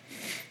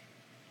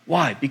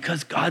 Why?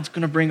 Because God's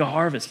going to bring a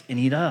harvest, and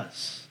he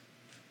does.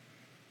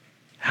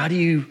 How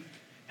do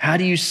How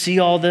do you see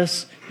all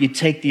this? You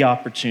take the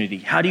opportunity.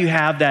 How do you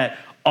have that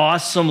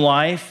awesome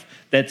life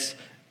that's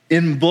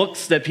in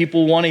books that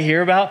people want to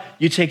hear about?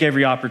 You take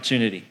every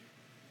opportunity.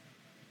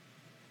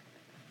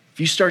 If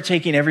you start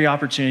taking every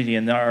opportunity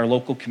in our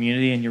local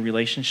community and your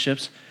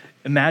relationships,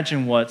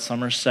 imagine what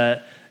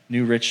Somerset,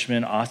 New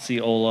Richmond,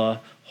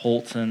 Osceola,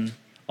 Holton,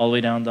 all the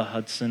way down to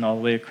Hudson, all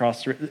the way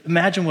across the...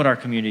 Imagine what our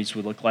communities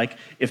would look like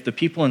if the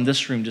people in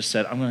this room just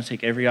said, I'm going to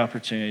take every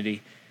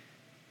opportunity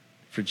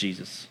for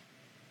Jesus.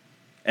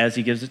 As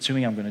he gives it to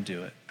me, I'm going to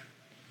do it.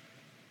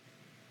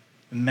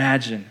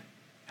 Imagine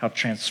how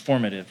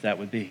transformative that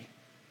would be.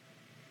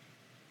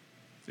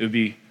 It would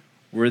be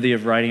worthy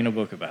of writing a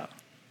book about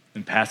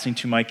and passing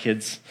to my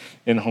kids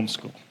in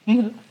homeschool.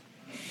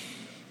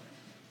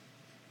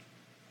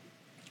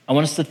 I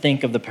want us to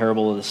think of the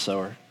parable of the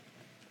sower.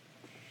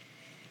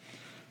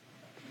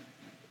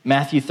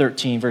 Matthew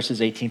 13,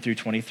 verses 18 through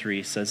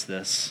 23 says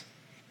this.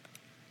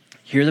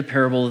 Hear the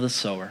parable of the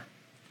sower.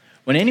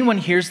 When anyone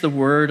hears the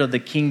word of the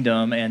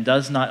kingdom and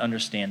does not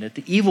understand it,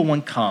 the evil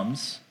one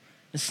comes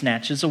and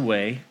snatches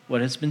away what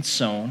has been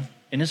sown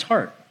in his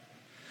heart.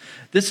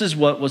 This is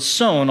what was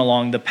sown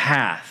along the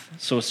path.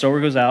 So a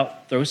sower goes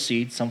out, throws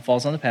seed, some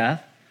falls on the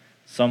path,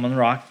 some on the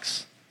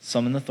rocks,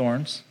 some in the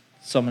thorns,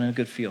 some in a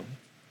good field.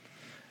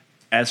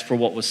 As for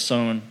what was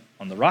sown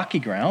on the rocky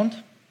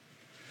ground,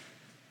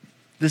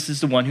 this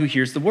is the one who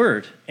hears the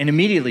word and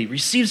immediately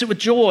receives it with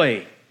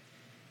joy.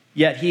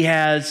 Yet he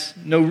has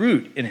no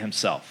root in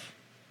himself,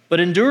 but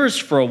endures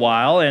for a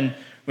while, and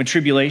when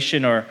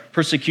tribulation or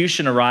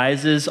persecution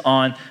arises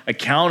on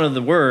account of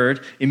the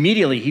word,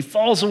 immediately he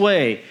falls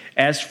away.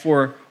 As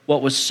for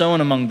what was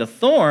sown among the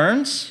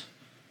thorns,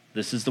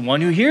 this is the one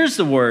who hears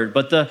the word,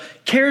 but the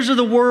cares of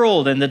the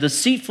world and the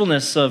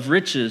deceitfulness of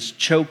riches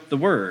choke the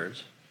word,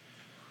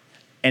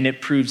 and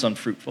it proves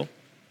unfruitful.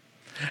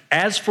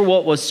 As for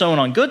what was sown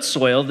on good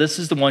soil, this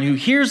is the one who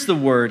hears the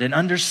word and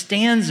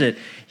understands it.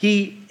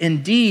 He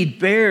indeed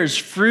bears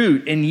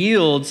fruit and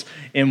yields,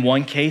 in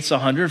one case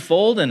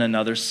 100-fold, in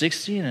another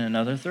 60, and in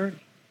another 30.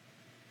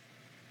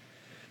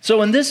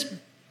 So in this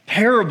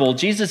parable,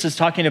 Jesus is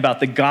talking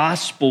about the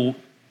gospel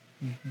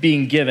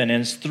being given,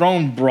 and it's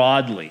thrown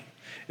broadly.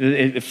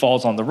 It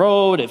falls on the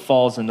road, it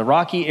falls in the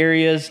rocky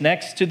areas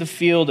next to the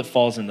field, it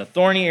falls in the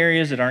thorny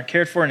areas that aren't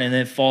cared for, and then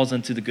it falls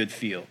into the good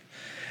field.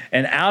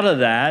 And out of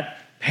that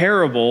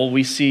parable,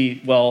 we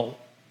see, well,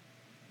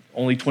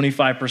 only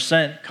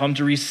 25% come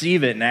to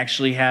receive it and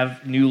actually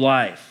have new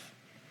life.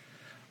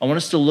 I want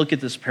us to look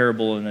at this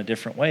parable in a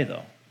different way,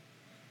 though.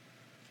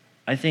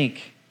 I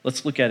think,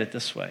 let's look at it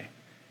this way.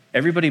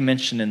 Everybody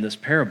mentioned in this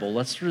parable,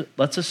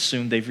 let's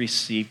assume they've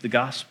received the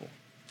gospel,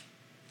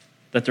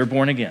 that they're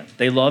born again.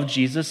 They love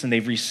Jesus and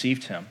they've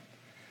received him.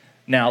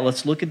 Now,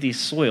 let's look at these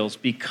soils,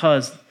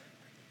 because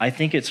I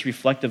think it's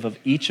reflective of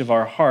each of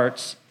our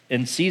hearts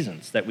and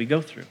seasons that we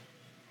go through.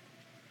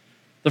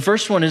 The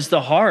first one is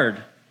the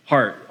hard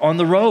heart on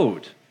the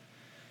road.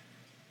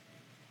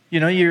 You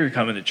know, you're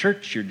coming to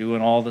church, you're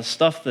doing all the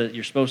stuff that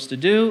you're supposed to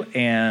do,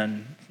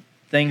 and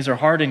things are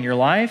hard in your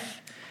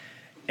life,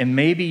 and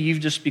maybe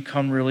you've just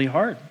become really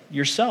hard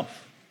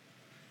yourself.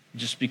 You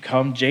just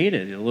become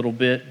jaded a little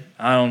bit.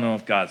 I don't know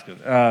if God's good.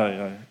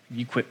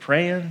 You quit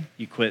praying,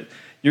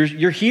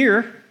 you're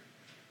here,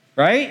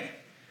 right?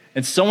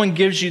 And someone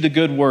gives you the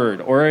good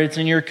word, or it's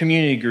in your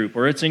community group,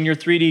 or it's in your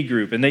 3D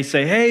group, and they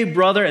say, hey,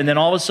 brother, and then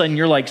all of a sudden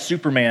you're like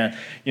Superman.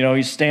 You know,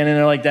 he's standing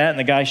there like that, and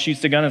the guy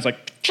shoots the gun, and it's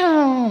like,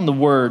 the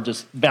word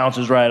just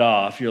bounces right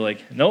off. You're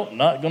like, nope,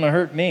 not going to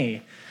hurt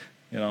me.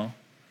 You know,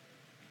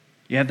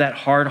 you have that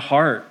hard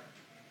heart.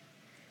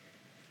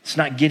 It's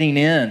not getting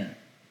in.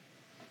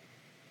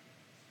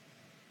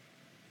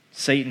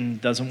 Satan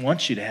doesn't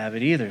want you to have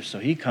it either, so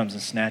he comes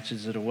and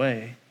snatches it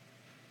away.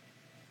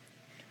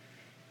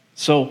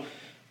 So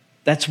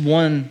that's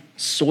one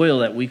soil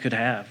that we could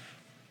have.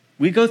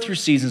 We go through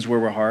seasons where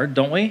we're hard,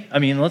 don't we? I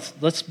mean,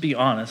 let's be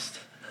honest.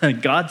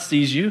 God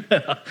sees you.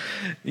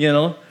 You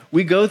know,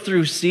 we go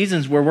through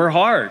seasons where we're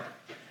hard,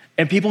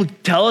 and people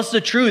tell us the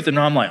truth, and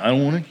I'm like, I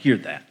don't want to hear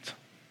that.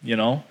 You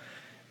know.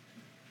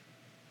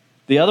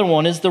 The other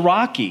one is the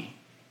rocky.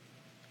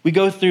 We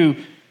go through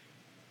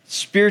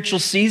spiritual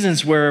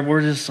seasons where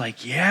we're just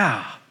like,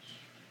 yeah,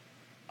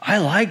 I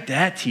like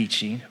that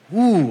teaching.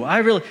 Ooh,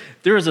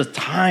 there was a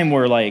time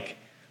where like,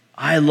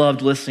 I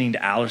loved listening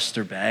to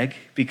Alistair Begg,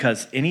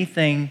 because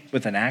anything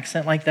with an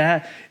accent like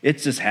that, it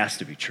just has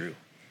to be true.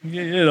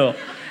 You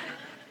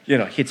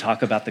know, he'd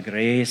talk about the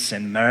grace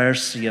and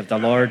mercy of the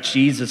Lord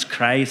Jesus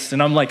Christ,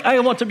 and I'm like, I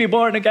want to be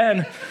born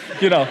again,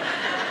 you know.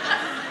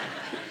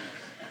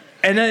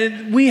 And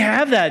then we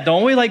have that,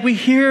 don't we? Like, we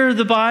hear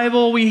the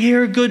Bible, we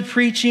hear good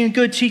preaching,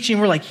 good teaching.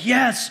 We're like,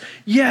 yes,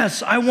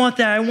 I want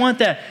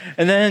that.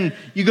 And then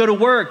you go to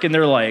work, and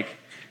they're like,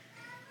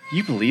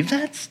 you believe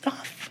that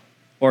stuff?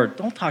 Or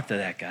don't talk to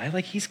that guy.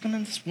 Like, he's going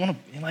to just want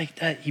to be like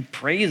that. He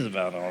prays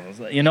about all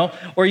this, you know?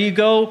 Or you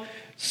go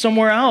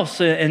somewhere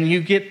else and you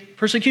get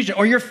persecution.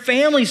 Or your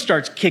family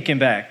starts kicking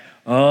back.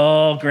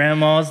 Oh,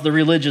 grandma's the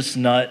religious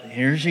nut.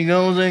 Here she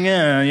goes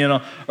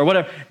again, or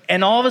whatever.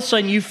 And all of a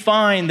sudden you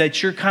find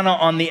that you're kind of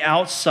on the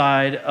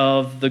outside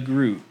of the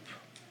group.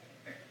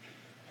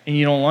 And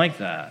you don't like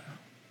that.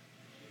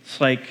 It's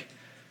like,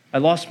 I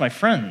lost my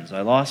friends.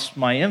 I lost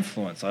my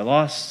influence. I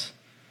lost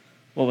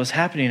what was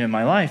happening in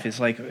my life. It's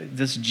like,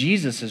 this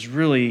Jesus has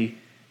really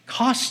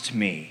cost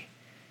me.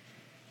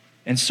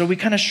 And so we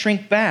kind of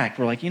shrink back.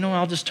 We're like,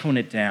 I'll just tone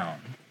it down.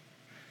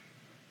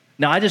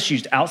 Now, I just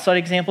used outside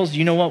examples.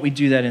 You know what? We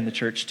do that in the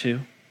church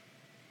too.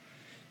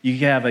 You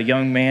have a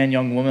young man,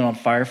 young woman on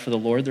fire for the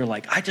Lord. They're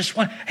like,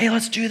 hey,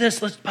 let's do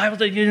this. Let's Bible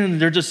study.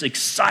 And they're just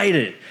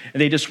excited.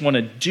 And they just want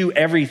to do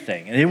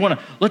everything. And they want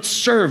to, let's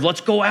serve.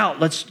 Let's go out.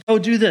 Let's go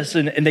do this.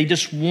 And they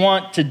just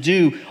want to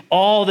do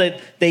all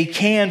that they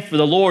can for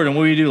the Lord. And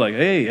what do you do? Like,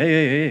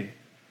 hey.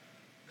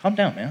 Calm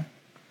down, man.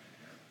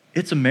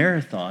 It's a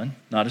marathon,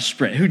 not a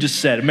sprint. Who just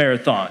said a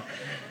marathon?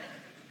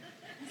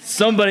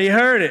 Somebody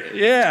heard it.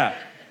 Yeah.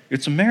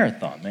 It's a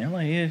marathon, man.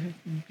 Like,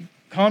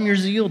 calm your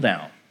zeal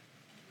down.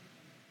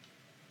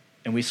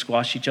 And we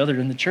squash each other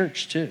in the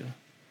church too.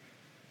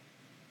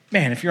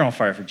 Man, if you're on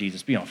fire for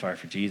Jesus, be on fire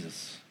for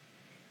Jesus.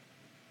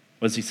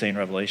 What does he say in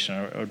Revelation?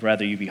 I would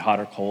rather you be hot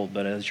or cold,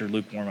 but as you're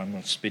lukewarm, I'm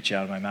going to spit you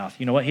out of my mouth.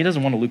 You know what? He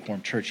doesn't want a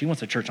lukewarm church. He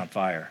wants a church on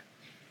fire.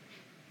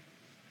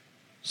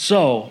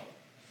 So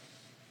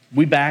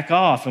we back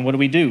off, and what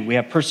do? We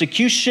have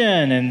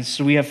persecution, and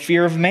so we have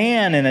fear of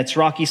man, and it's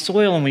rocky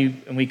soil, and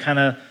we kind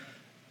of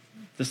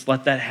just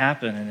let that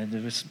happen, and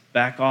it just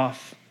back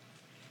off.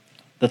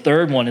 The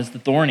third one is the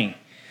thorny.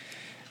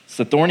 It's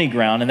the thorny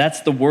ground, and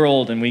that's the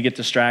world, and we get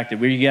distracted.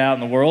 We get out in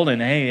the world,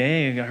 and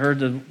hey, I heard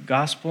the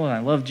gospel, and I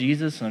love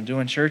Jesus, and I'm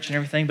doing church and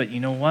everything, but you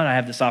know what? I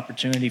have this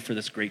opportunity for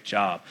this great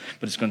job,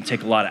 but it's going to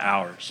take a lot of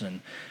hours,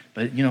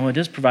 but it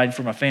is providing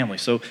for my family.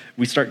 So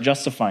we start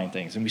justifying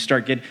things,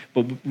 and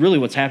but really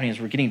what's happening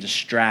is we're getting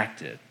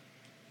distracted.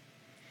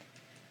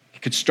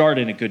 It could start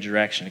in a good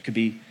direction. It could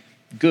be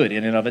good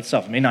in and of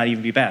itself. It may not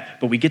even be bad,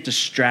 but we get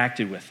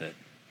distracted with it.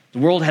 The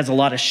world has a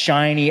lot of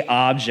shiny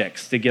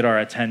objects to get our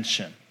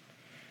attention,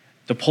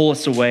 to pull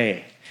us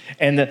away.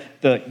 And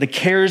the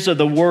cares of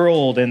the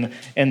world and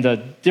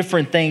the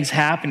different things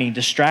happening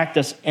distract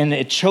us, and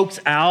it chokes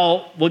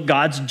out what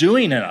God's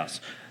doing in us.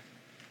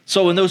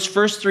 So in those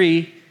first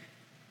three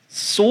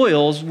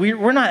soils,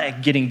 we're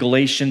not getting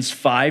Galatians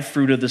 5,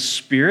 fruit of the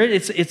Spirit.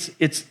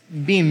 It's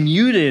being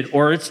muted,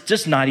 or it's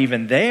just not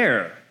even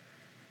there.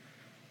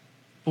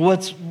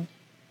 What's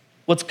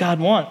God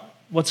want?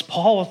 What's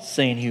Paul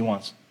saying he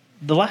wants?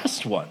 The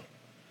last one,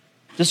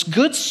 this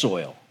good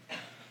soil,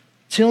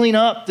 tilling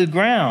up the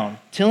ground,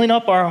 tilling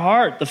up our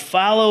heart, the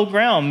fallow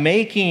ground,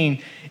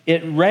 making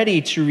it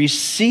ready to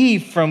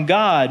receive from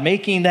God,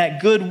 making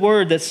that good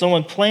word that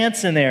someone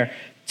plants in there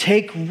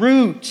take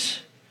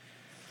root.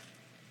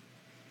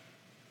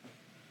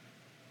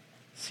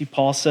 See,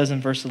 Paul says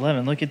in verse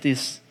 11, look at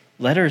these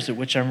letters at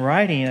which I'm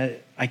writing.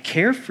 I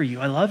care for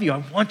you. I love you. I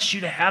want you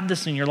to have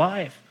this in your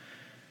life.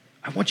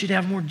 I want you to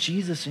have more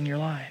Jesus in your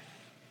life.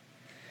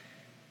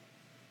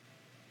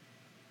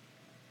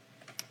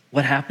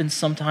 What happens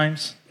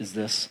sometimes is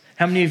this.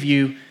 How many of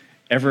you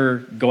ever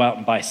go out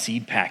and buy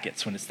seed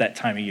packets when it's that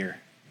time of year?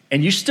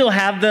 And you still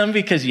have them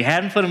because you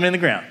hadn't put them in the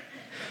ground?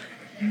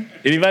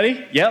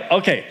 Anybody? Yep.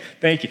 Okay.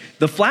 Thank you.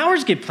 The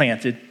flowers get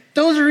planted.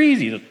 Those are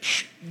easy.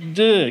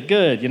 Good.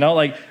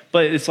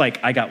 But it's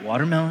like, I got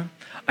watermelon.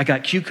 I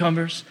got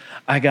cucumbers.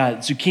 I got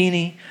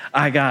zucchini.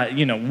 I got,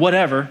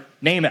 whatever.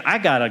 Name it. I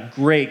got a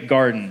great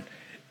garden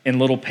in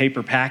little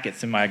paper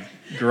packets in my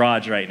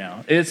garage right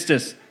now. It's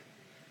just,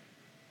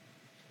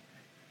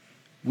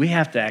 we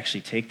have to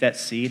actually take that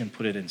seed and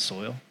put it in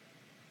soil.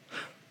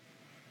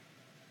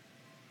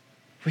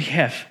 We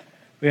have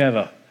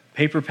a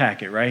paper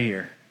packet right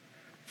here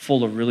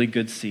full of really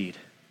good seed.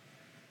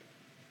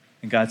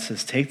 And God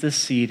says, take this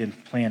seed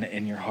and plant it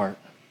in your heart.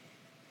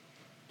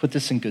 Put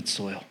this in good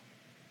soil.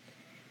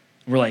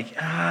 We're like,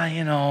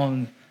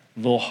 a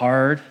little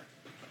hard, a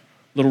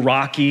little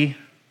rocky,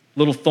 a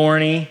little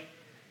thorny.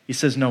 He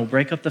says, no,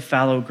 break up the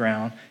fallow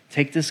ground,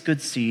 take this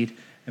good seed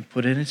and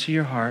put it into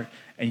your heart,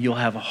 and you'll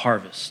have a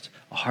harvest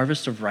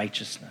of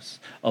righteousness,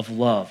 of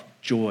love,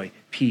 joy,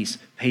 peace,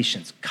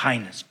 patience,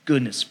 kindness,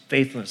 goodness,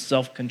 faithfulness,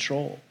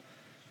 self-control.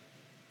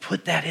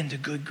 Put that into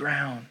good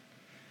ground,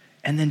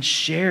 and then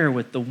share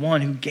with the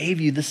one who gave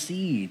you the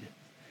seed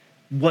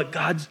what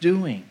God's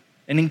doing,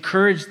 and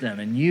encourage them,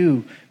 and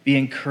you be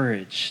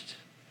encouraged.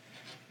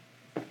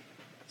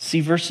 See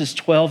verses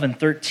 12 and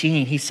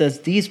 13. He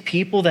says, these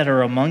people that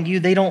are among you,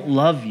 they don't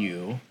love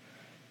you.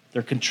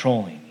 They're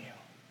controlling you.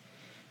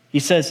 He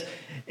says,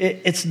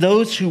 it's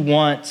those who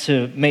want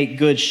to make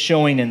good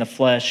showing in the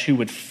flesh who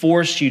would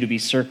force you to be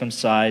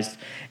circumcised,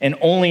 and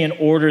only in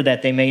order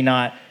that they may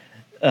not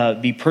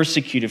be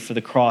persecuted for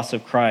the cross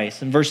of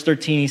Christ. In verse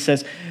 13, he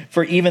says,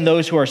 for even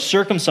those who are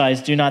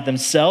circumcised do not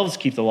themselves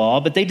keep the law,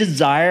 but they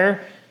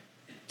desire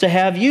to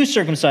have you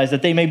circumcised,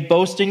 that they may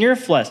boast in your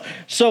flesh.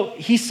 So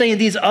he's saying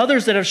these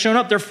others that have shown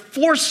up, they're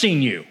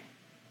forcing you.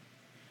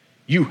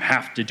 You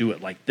have to do it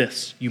like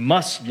this. You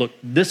must look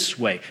this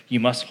way. You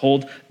must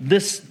hold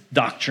this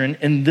doctrine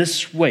in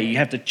this way. You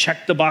have to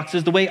check the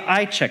boxes the way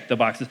I check the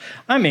boxes.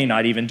 I may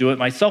not even do it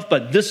myself,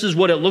 but this is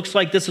what it looks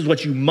like. This is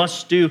what you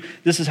must do.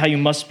 This is how you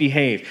must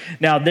behave.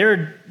 Now,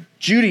 they're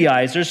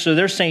Judaizers, so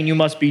they're saying you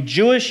must be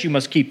Jewish, you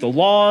must keep the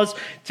laws.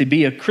 To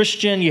be a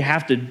Christian, you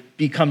have to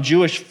become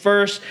Jewish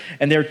first.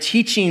 And they're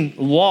teaching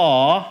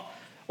law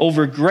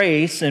over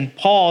grace, and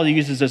Paul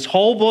uses this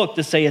whole book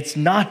to say it's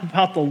not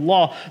about the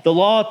law. The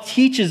law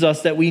teaches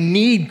us that we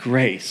need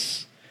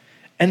grace.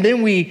 And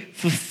then we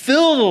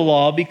fulfill the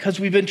law because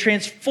we've been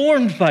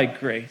transformed by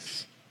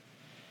grace.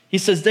 He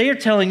says they are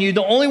telling you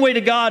the only way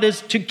to God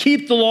is to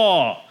keep the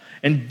law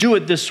and do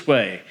it this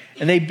way.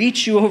 And they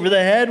beat you over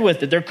the head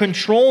with it. They're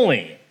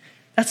controlling.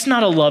 That's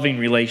not a loving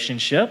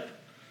relationship.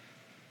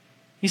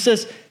 He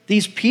says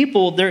these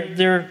people,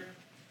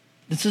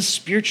 this is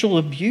spiritual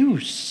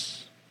abuse.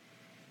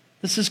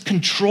 This is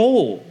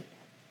control.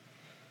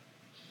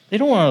 They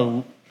don't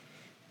want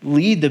to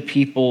lead the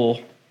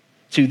people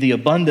to the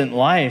abundant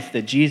life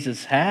that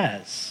Jesus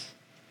has.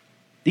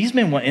 These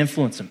men want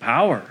influence and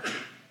power.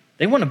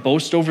 They want to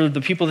boast over the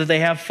people that they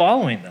have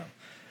following them,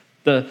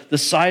 the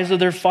size of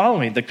their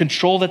following, the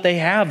control that they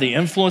have, the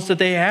influence that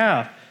they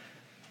have.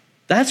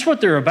 That's what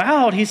they're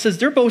about. He says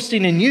they're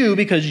boasting in you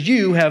because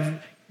you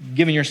have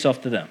given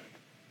yourself to them.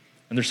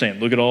 And they're saying,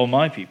 look at all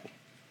my people.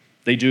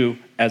 They do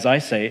as I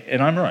say,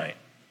 and I'm right.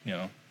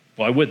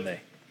 Why wouldn't they?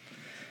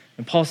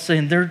 And Paul's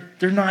saying they're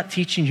not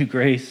teaching you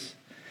grace.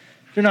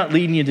 They're not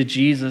leading you to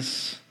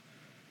Jesus.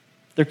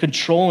 They're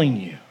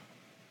controlling you.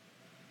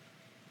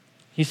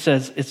 He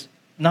says it's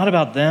not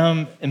about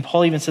them. And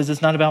Paul even says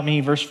it's not about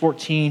me. Verse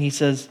 14, he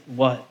says,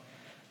 what?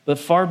 But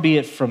far be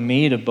it from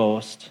me to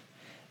boast,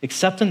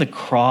 except in the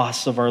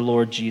cross of our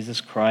Lord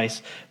Jesus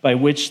Christ, by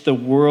which the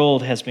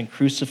world has been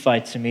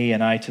crucified to me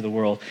and I to the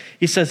world.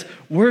 He says,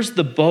 where's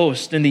the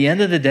boast? In the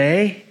end of the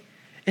day,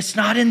 it's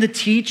not in the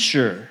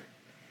teacher.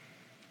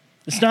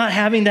 It's not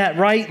having that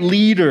right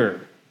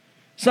leader.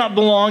 It's not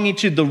belonging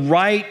to the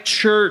right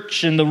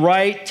church in the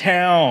right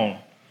town.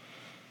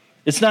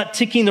 It's not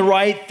ticking the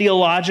right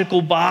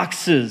theological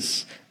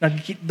boxes. Now,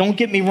 don't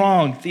get me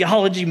wrong.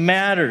 Theology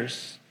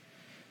matters.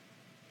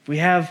 If we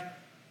have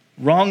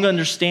wrong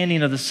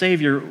understanding of the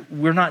Savior,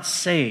 we're not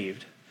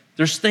saved.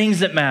 There's things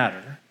that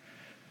matter.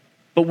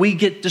 But we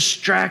get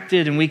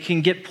distracted and we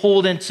can get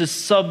pulled into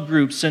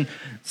subgroups and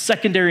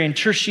secondary and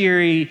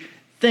tertiary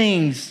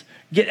things,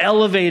 get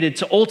elevated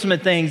to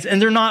ultimate things,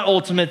 and they're not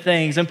ultimate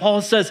things. And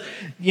Paul says,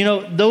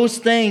 those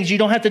things, you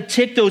don't have to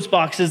tick those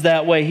boxes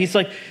that way. He's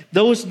like,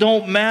 those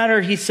don't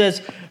matter. He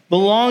says,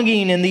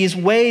 belonging in these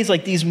ways,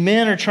 like these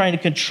men are trying to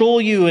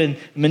control you and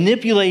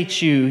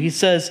manipulate you. He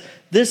says,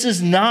 this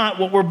is not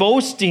what we're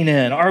boasting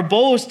in. Our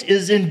boast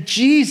is in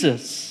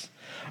Jesus.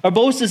 Our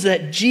boast is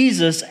that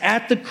Jesus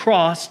at the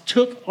cross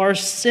took our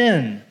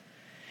sin.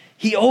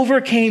 He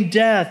overcame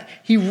death.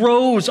 He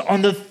rose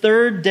on the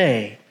third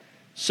day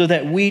so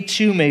that we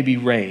too may be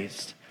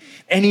raised.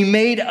 And he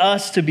made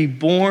us to be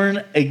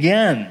born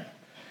again.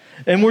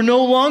 And we're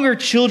no longer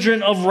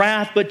children of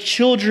wrath, but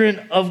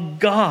children of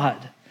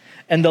God.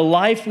 And the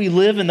life we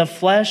live in the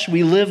flesh,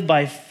 we live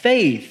by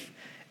faith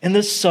in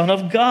the Son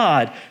of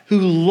God, who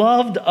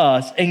loved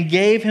us and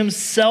gave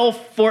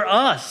himself for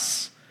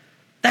us.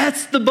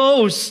 That's the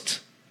boast.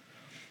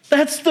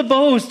 That's the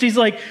boast. He's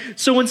like,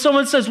 so when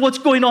someone says, what's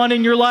going on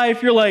in your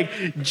life? You're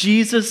like,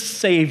 Jesus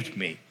saved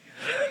me.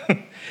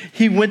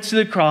 He went to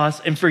the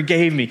cross and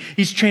forgave me.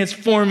 He's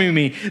transforming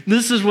me.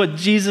 This is what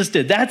Jesus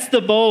did. That's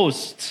the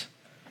boast.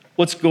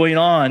 What's going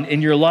on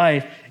in your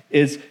life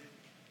is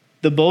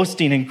the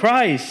boasting in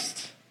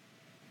Christ.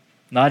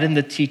 Not in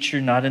the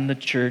teacher, not in the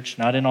church,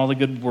 not in all the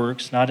good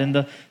works, not in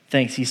the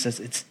things. He says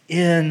it's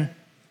in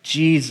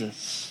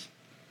Jesus.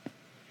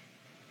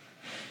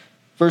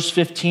 Verse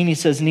 15, he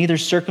says, neither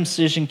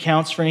circumcision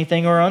counts for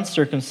anything or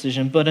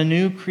uncircumcision, but a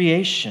new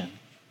creation.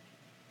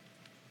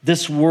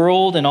 This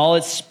world and all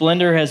its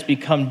splendor has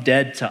become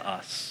dead to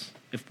us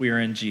if we are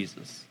in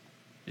Jesus.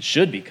 It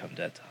should become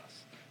dead to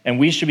us. And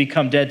we should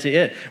become dead to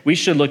it. We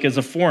should look as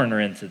a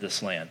foreigner into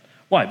this land.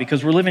 Why?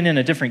 Because we're living in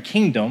a different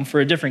kingdom for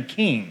a different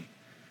king.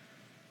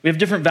 We have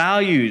different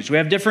values. We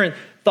have different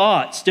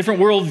thoughts, different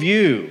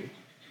worldview.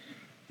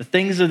 The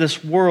things of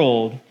this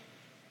world,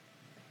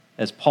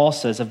 as Paul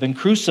says, have been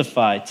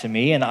crucified to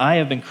me, and I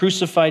have been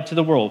crucified to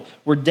the world.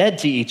 We're dead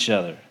to each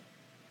other.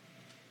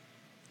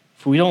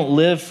 If we don't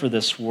live for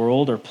this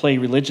world or play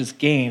religious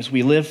games,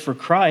 we live for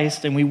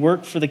Christ and we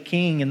work for the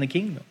King and the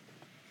kingdom.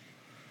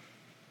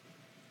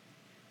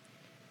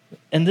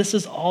 And this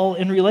is all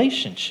in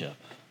relationship.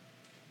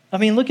 I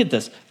mean, look at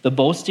this. The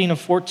boasting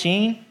of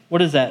 14, what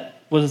does that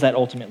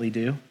ultimately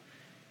do?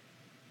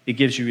 It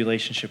gives you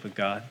relationship with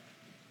God.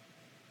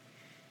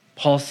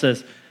 Paul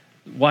says,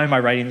 why am I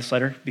writing this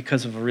letter?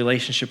 Because of a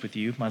relationship with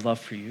you, my love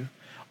for you.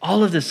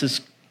 All of this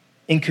is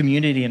in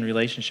community and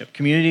relationship.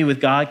 Community with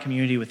God,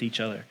 community with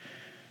each other.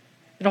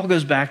 It all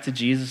goes back to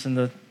Jesus and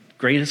the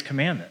greatest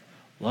commandment.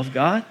 Love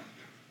God,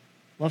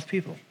 love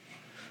people.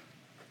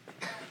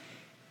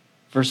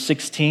 Verse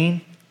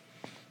 16,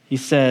 He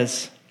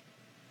says,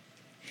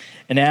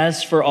 and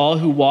as for all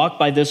who walk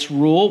by this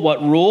rule,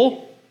 what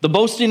rule? The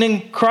boasting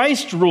in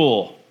Christ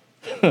rule.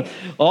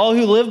 All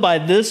who live by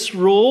this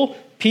rule,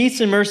 peace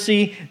and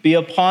mercy be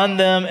upon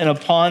them and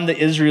upon the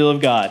Israel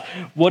of God.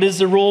 What is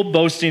the rule?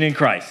 Boasting in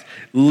Christ.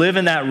 Live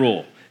in that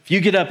rule. If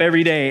you get up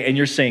every day and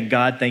you're saying,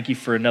 God, thank you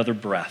for another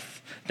breath.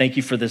 Thank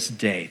you for this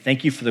day.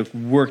 Thank you for the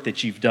work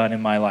that you've done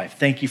in my life.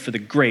 Thank you for the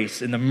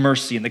grace and the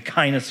mercy and the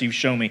kindness you've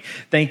shown me.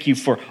 Thank you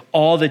for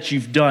all that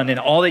you've done and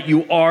all that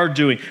you are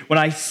doing. When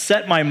I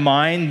set my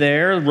mind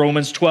there,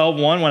 Romans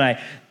 12:1, when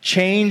I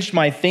changed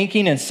my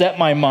thinking and set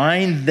my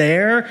mind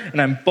there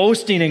and I'm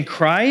boasting in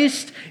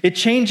Christ, it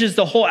changes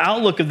the whole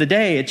outlook of the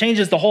day. It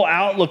changes the whole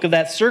outlook of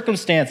that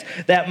circumstance,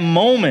 that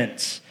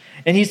moment.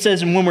 And he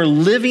says, and when we're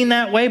living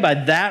that way, by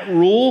that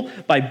rule,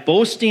 by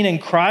boasting in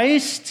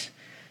Christ,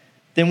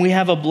 then we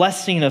have a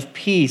blessing of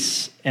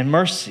peace and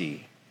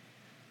mercy.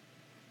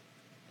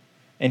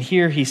 And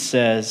here he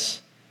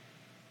says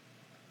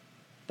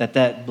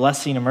that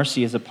blessing and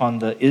mercy is upon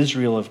the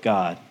Israel of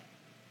God.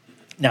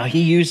 Now,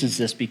 he uses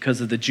this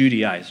because of the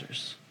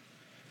Judaizers.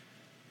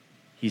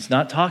 He's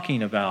not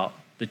talking about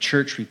the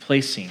church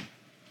replacing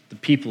the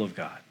people of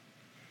God.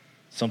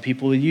 Some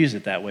people will use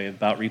it that way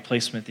about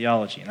replacement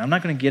theology. And I'm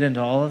not going to get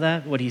into all of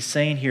that. What he's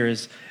saying here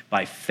is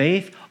by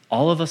faith,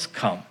 all of us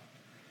come.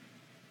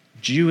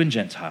 Jew and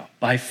Gentile.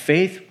 By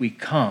faith, we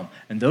come.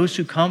 And those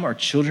who come are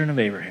children of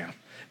Abraham,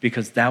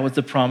 because that was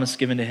the promise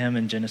given to him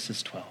in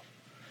Genesis 12,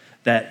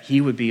 that he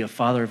would be a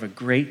father of a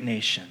great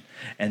nation,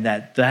 and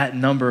that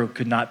number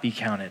could not be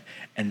counted.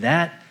 And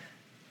that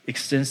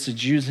extends to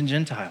Jews and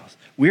Gentiles.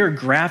 We are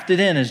grafted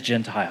in as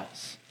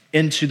Gentiles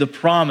into the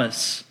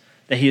promise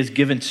that he has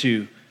given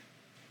to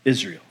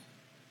Israel.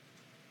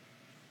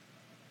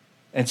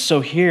 And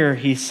so here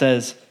he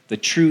says, the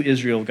true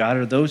Israel of God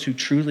are those who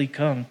truly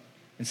come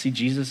and see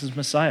Jesus as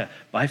Messiah.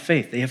 By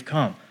faith, they have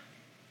come.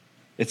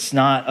 It's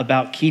not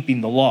about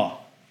keeping the law.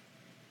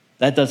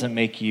 That doesn't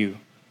make you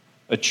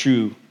a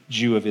true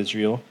Jew of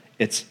Israel.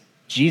 It's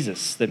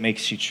Jesus that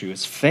makes you true.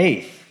 It's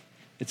faith.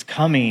 It's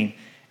coming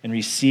and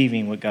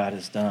receiving what God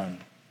has done.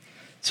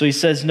 So he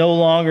says, no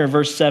longer,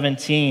 verse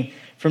 17,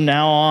 from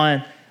now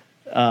on,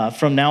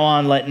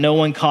 let no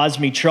one cause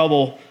me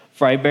trouble,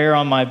 for I bear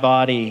on my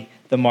body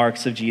the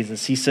marks of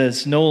Jesus. He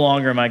says, no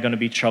longer am I going to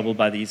be troubled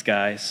by these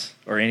guys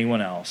or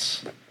anyone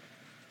else.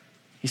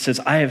 He says,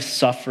 I have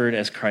suffered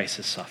as Christ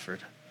has suffered.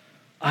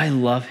 I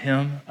love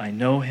him. I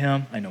know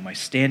my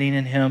standing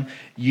in him.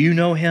 You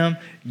know him,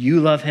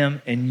 you love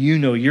him, and you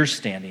know your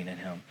standing in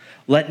him.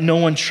 Let no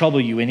one trouble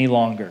you any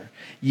longer.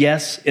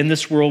 Yes, in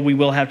this world we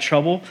will have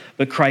trouble,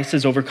 but Christ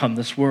has overcome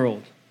this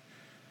world.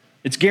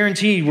 It's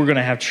guaranteed we're going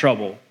to have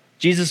trouble.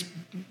 Jesus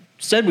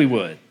said we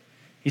would.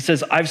 He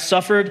says, I've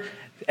suffered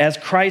as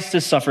Christ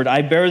has suffered.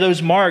 I bear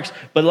those marks,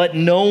 but let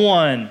no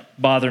one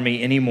bother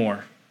me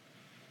anymore,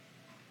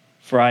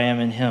 for I am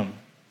in him.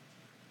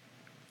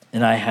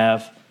 And I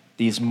have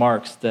these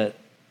marks that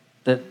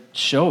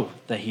show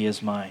that he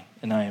is mine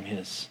and I am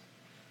his.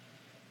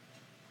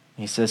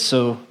 He says,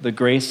 so the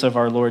grace of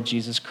our Lord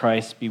Jesus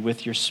Christ be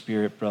with your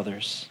spirit,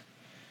 brothers.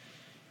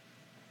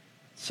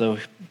 So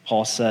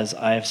Paul says,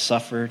 I have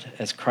suffered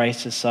as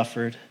Christ has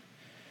suffered,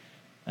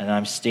 and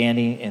I'm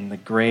standing in the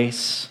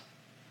grace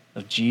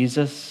of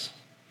Jesus.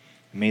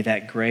 May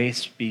that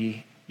grace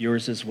be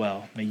yours as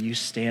well. May you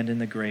stand in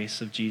the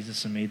grace of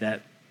Jesus, and may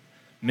that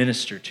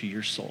minister to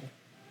your soul.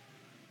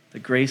 The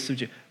grace of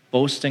Jesus.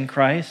 Boast in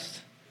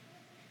Christ.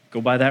 Go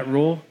by that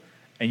rule,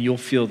 and you'll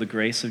feel the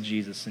grace of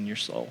Jesus in your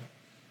soul.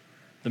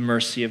 The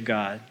mercy of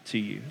God to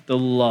you. The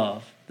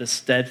love, the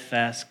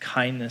steadfast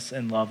kindness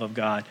and love of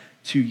God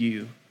to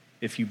you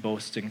if you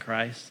boast in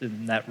Christ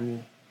in that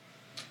rule.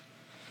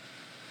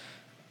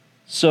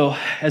 So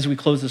as we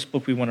close this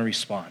book, we want to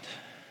respond.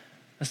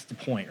 That's the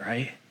point,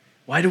 right?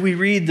 Why do we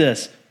read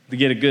this? To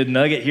get a good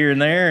nugget here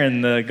and there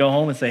and go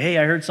home and say, hey,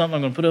 I heard something,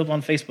 I'm going to put it up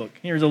on Facebook.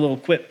 Here's a little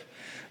quip.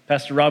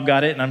 Pastor Rob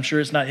got it, and I'm sure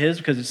it's not his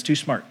because it's too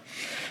smart.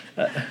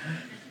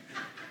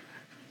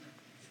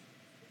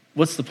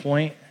 What's the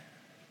point?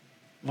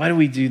 Why do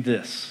we do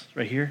this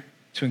right here?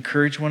 To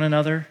encourage one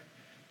another,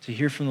 to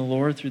hear from the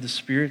Lord through the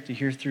Spirit, to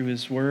hear through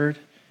his word,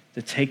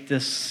 to take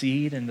this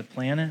seed and to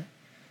plant it,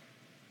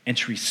 and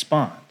to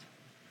respond.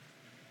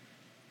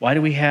 Why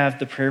do we have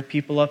the prayer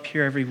people up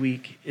here every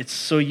week? It's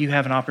so you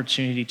have an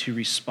opportunity to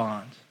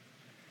respond.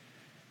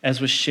 As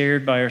was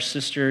shared by our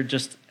sister,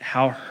 just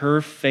how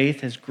her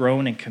faith has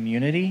grown in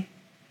community,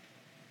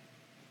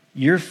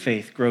 your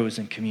faith grows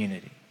in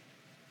community.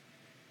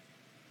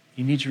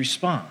 You need to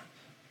respond.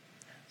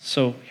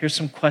 So here's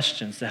some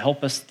questions to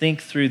help us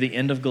think through the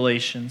end of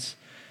Galatians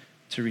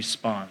to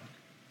respond.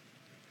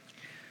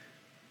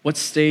 What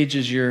stage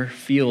is your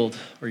field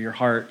or your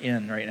heart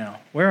in right now?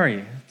 Where are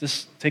you?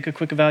 Just take a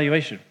quick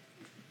evaluation.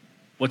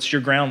 What's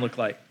your ground look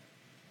like?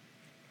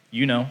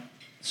 You know,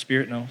 the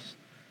Spirit knows.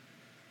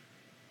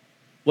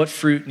 What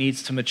fruit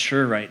needs to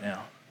mature right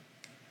now?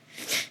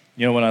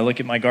 You know, when I look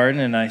at my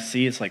garden and I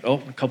see it's like,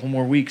 oh, a couple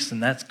more weeks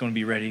and that's going to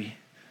be ready.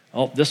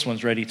 Oh, this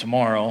one's ready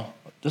tomorrow.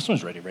 This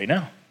one's ready right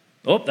now.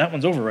 Oh, that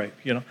one's overripe,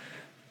 you know.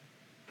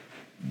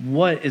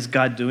 what is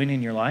God doing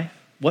in your life?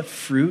 What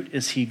fruit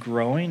is he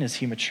growing? Is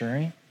he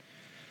maturing?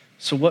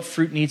 So what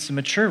fruit needs to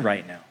mature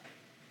right now?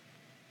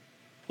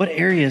 What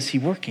area is he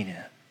working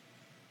in?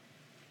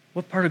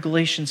 What part of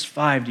Galatians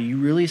 5 do you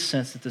really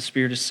sense that the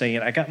Spirit is saying,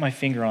 I got my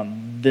finger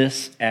on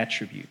this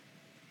attribute,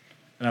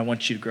 and I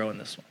want you to grow in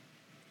this one?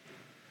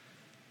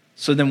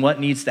 So then what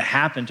needs to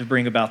happen to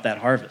bring about that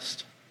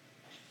harvest?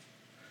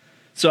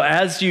 So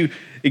as you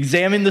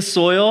examine the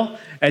soil,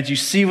 as you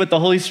see what the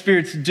Holy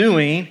Spirit's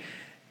doing,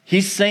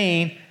 he's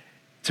saying,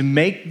 to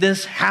make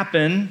this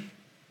happen,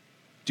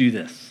 do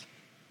this.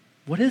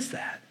 What is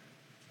that?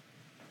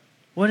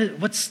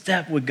 What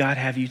step would God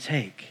have you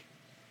take?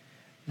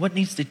 What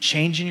needs to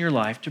change in your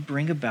life to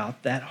bring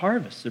about that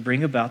harvest, to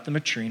bring about the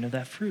maturing of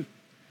that fruit?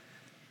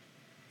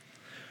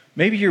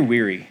 Maybe you're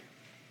weary.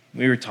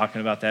 We were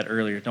talking about that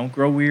earlier. Don't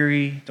grow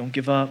weary. Don't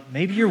give up.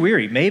 Maybe you're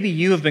weary. Maybe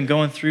you have been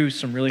going through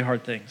some really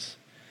hard things.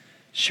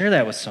 Share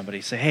that with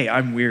somebody. Say, hey,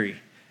 I'm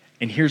weary,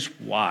 and here's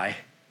why.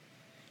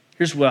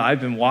 Here's what I've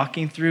been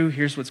walking through.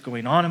 Here's what's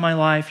going on in my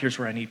life. Here's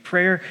where I need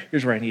prayer.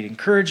 Here's where I need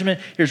encouragement.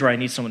 Here's where I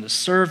need someone to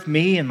serve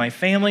me and my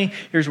family.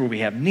 Here's where we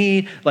have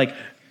need. Like,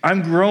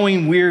 I'm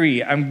growing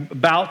weary. I'm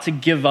about to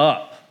give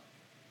up.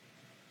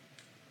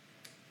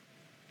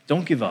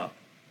 Don't give up.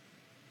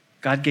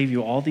 God gave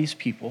you all these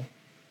people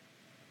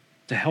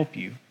to help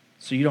you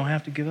so you don't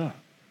have to give up,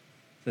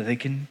 so they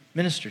can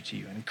minister to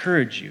you and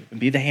encourage you and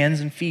be the hands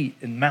and feet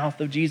and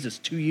mouth of Jesus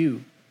to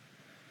you.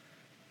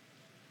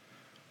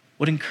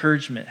 What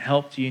encouragement,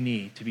 help do you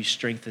need to be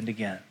strengthened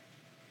again?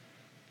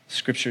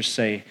 Scriptures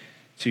say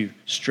to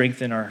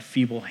strengthen our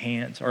feeble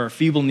hands, or our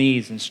feeble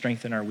knees, and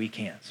strengthen our weak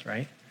hands,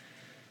 right?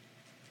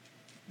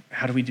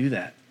 How do we do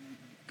that?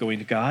 Going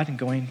to God and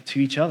going to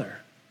each other.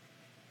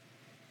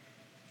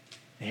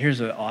 And here's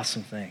an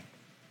awesome thing.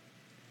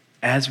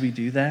 As we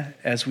do that,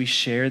 as we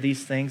share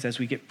these things, as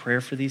we get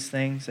prayer for these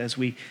things, as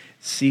we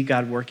see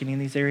God working in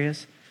these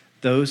areas,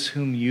 those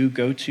whom you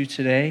go to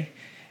today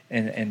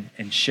and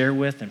share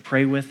with and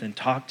pray with and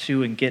talk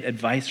to and get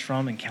advice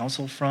from and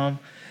counsel from,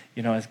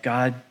 as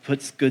God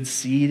puts good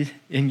seed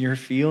in your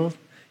field,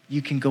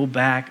 you can go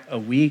back a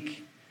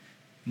week,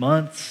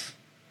 months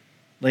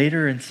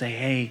later and say,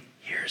 hey,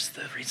 here's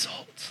the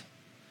result.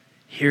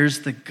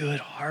 Here's the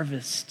good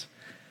harvest.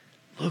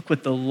 Look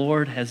what the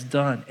Lord has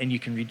done, and you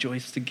can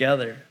rejoice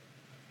together.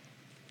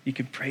 You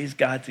can praise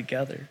God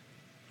together.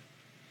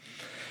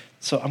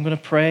 So I'm going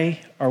to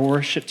pray. Our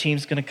worship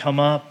team's going to come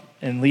up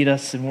and lead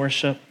us in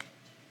worship.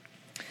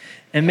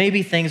 And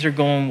maybe things are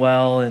going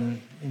well,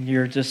 and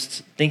you're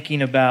just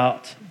thinking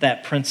about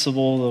that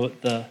principle,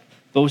 the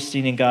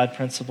boasting in God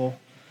principle.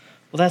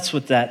 Well, that's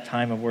what that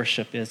time of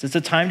worship is. It's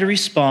a time to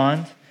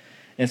respond,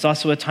 and it's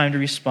also a time to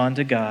respond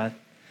to God,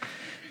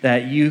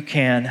 that you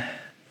can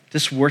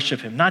just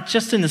worship him, not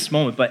just in this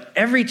moment, but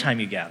every time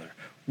you gather.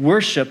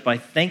 Worship by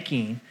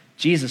thanking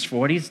Jesus for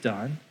what he's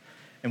done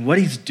and what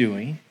he's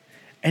doing,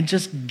 and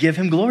just give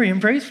him glory and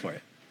praise for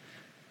it.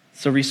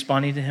 So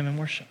responding to him in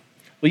worship.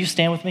 Will you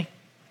stand with me?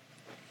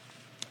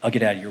 I'll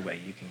get out of your way.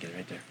 You can get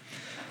right there.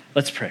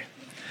 Let's pray.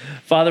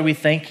 Father, we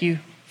thank you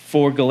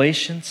for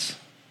Galatians.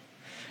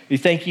 We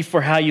thank you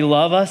for how you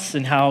love us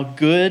and how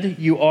good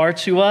you are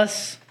to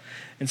us.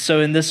 And so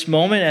in this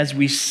moment, as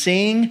we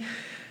sing,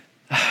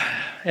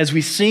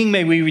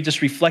 may we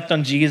just reflect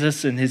on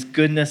Jesus and his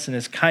goodness and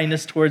his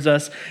kindness towards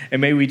us,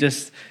 and may we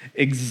just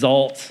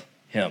exalt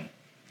him.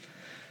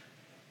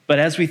 But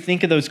as we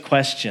think of those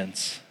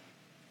questions,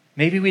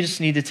 maybe we just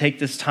need to take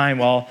this time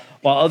while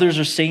others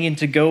are singing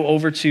to go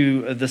over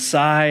to the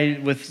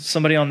side with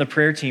somebody on the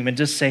prayer team and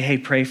just say, hey,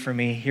 pray for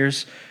me.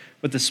 Here's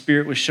what the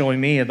Spirit was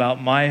showing me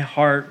about my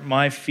heart,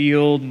 my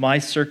field, my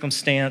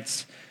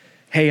circumstance.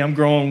 Hey, I'm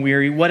growing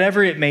weary,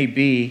 whatever it may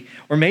be.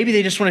 Or maybe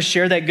they just want to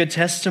share that good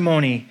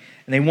testimony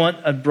and they want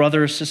a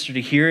brother or sister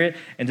to hear it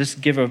and just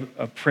give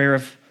a prayer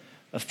of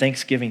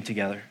thanksgiving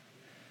together.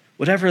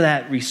 Whatever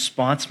that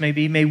response may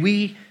be, may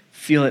we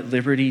feel at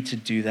liberty to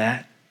do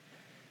that.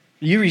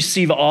 You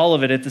receive all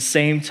of it at the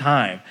same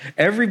time.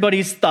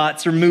 Everybody's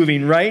thoughts are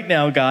moving right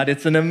now, God.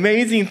 It's an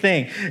amazing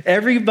thing.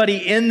 Everybody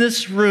in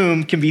this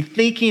room can be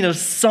thinking of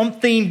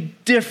something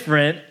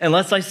different,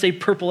 unless I say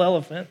purple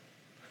elephant.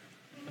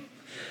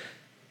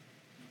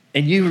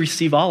 And you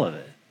receive all of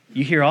it.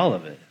 You hear all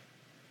of it.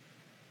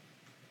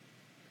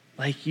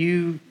 Like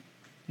you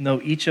know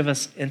each of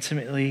us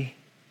intimately,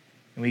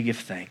 and we give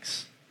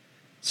thanks.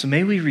 So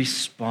may we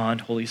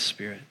respond, Holy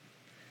Spirit.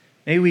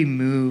 May we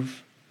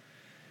move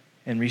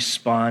and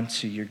respond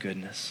to your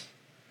goodness.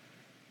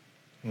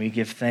 And we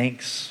give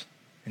thanks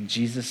in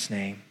Jesus'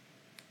 name.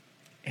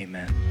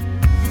 Amen.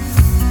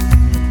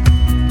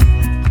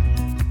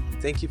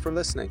 Thank you for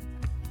listening.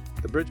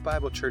 The Bridge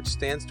Bible Church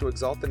stands to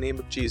exalt the name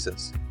of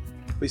Jesus.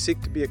 We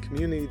seek to be a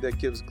community that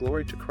gives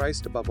glory to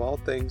Christ above all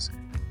things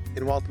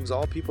and welcomes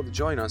all people to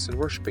join us in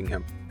worshiping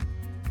him.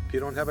 If you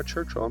don't have a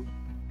church home,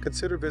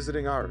 consider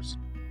visiting ours.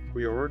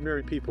 We are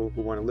ordinary people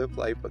who want to live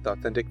life with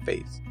authentic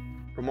faith.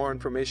 For more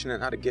information on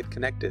how to get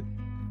connected,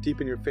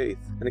 deepen your faith,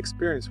 and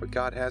experience what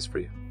God has for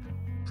you,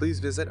 please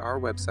visit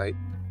our website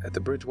at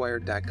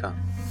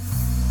thebridgewire.com.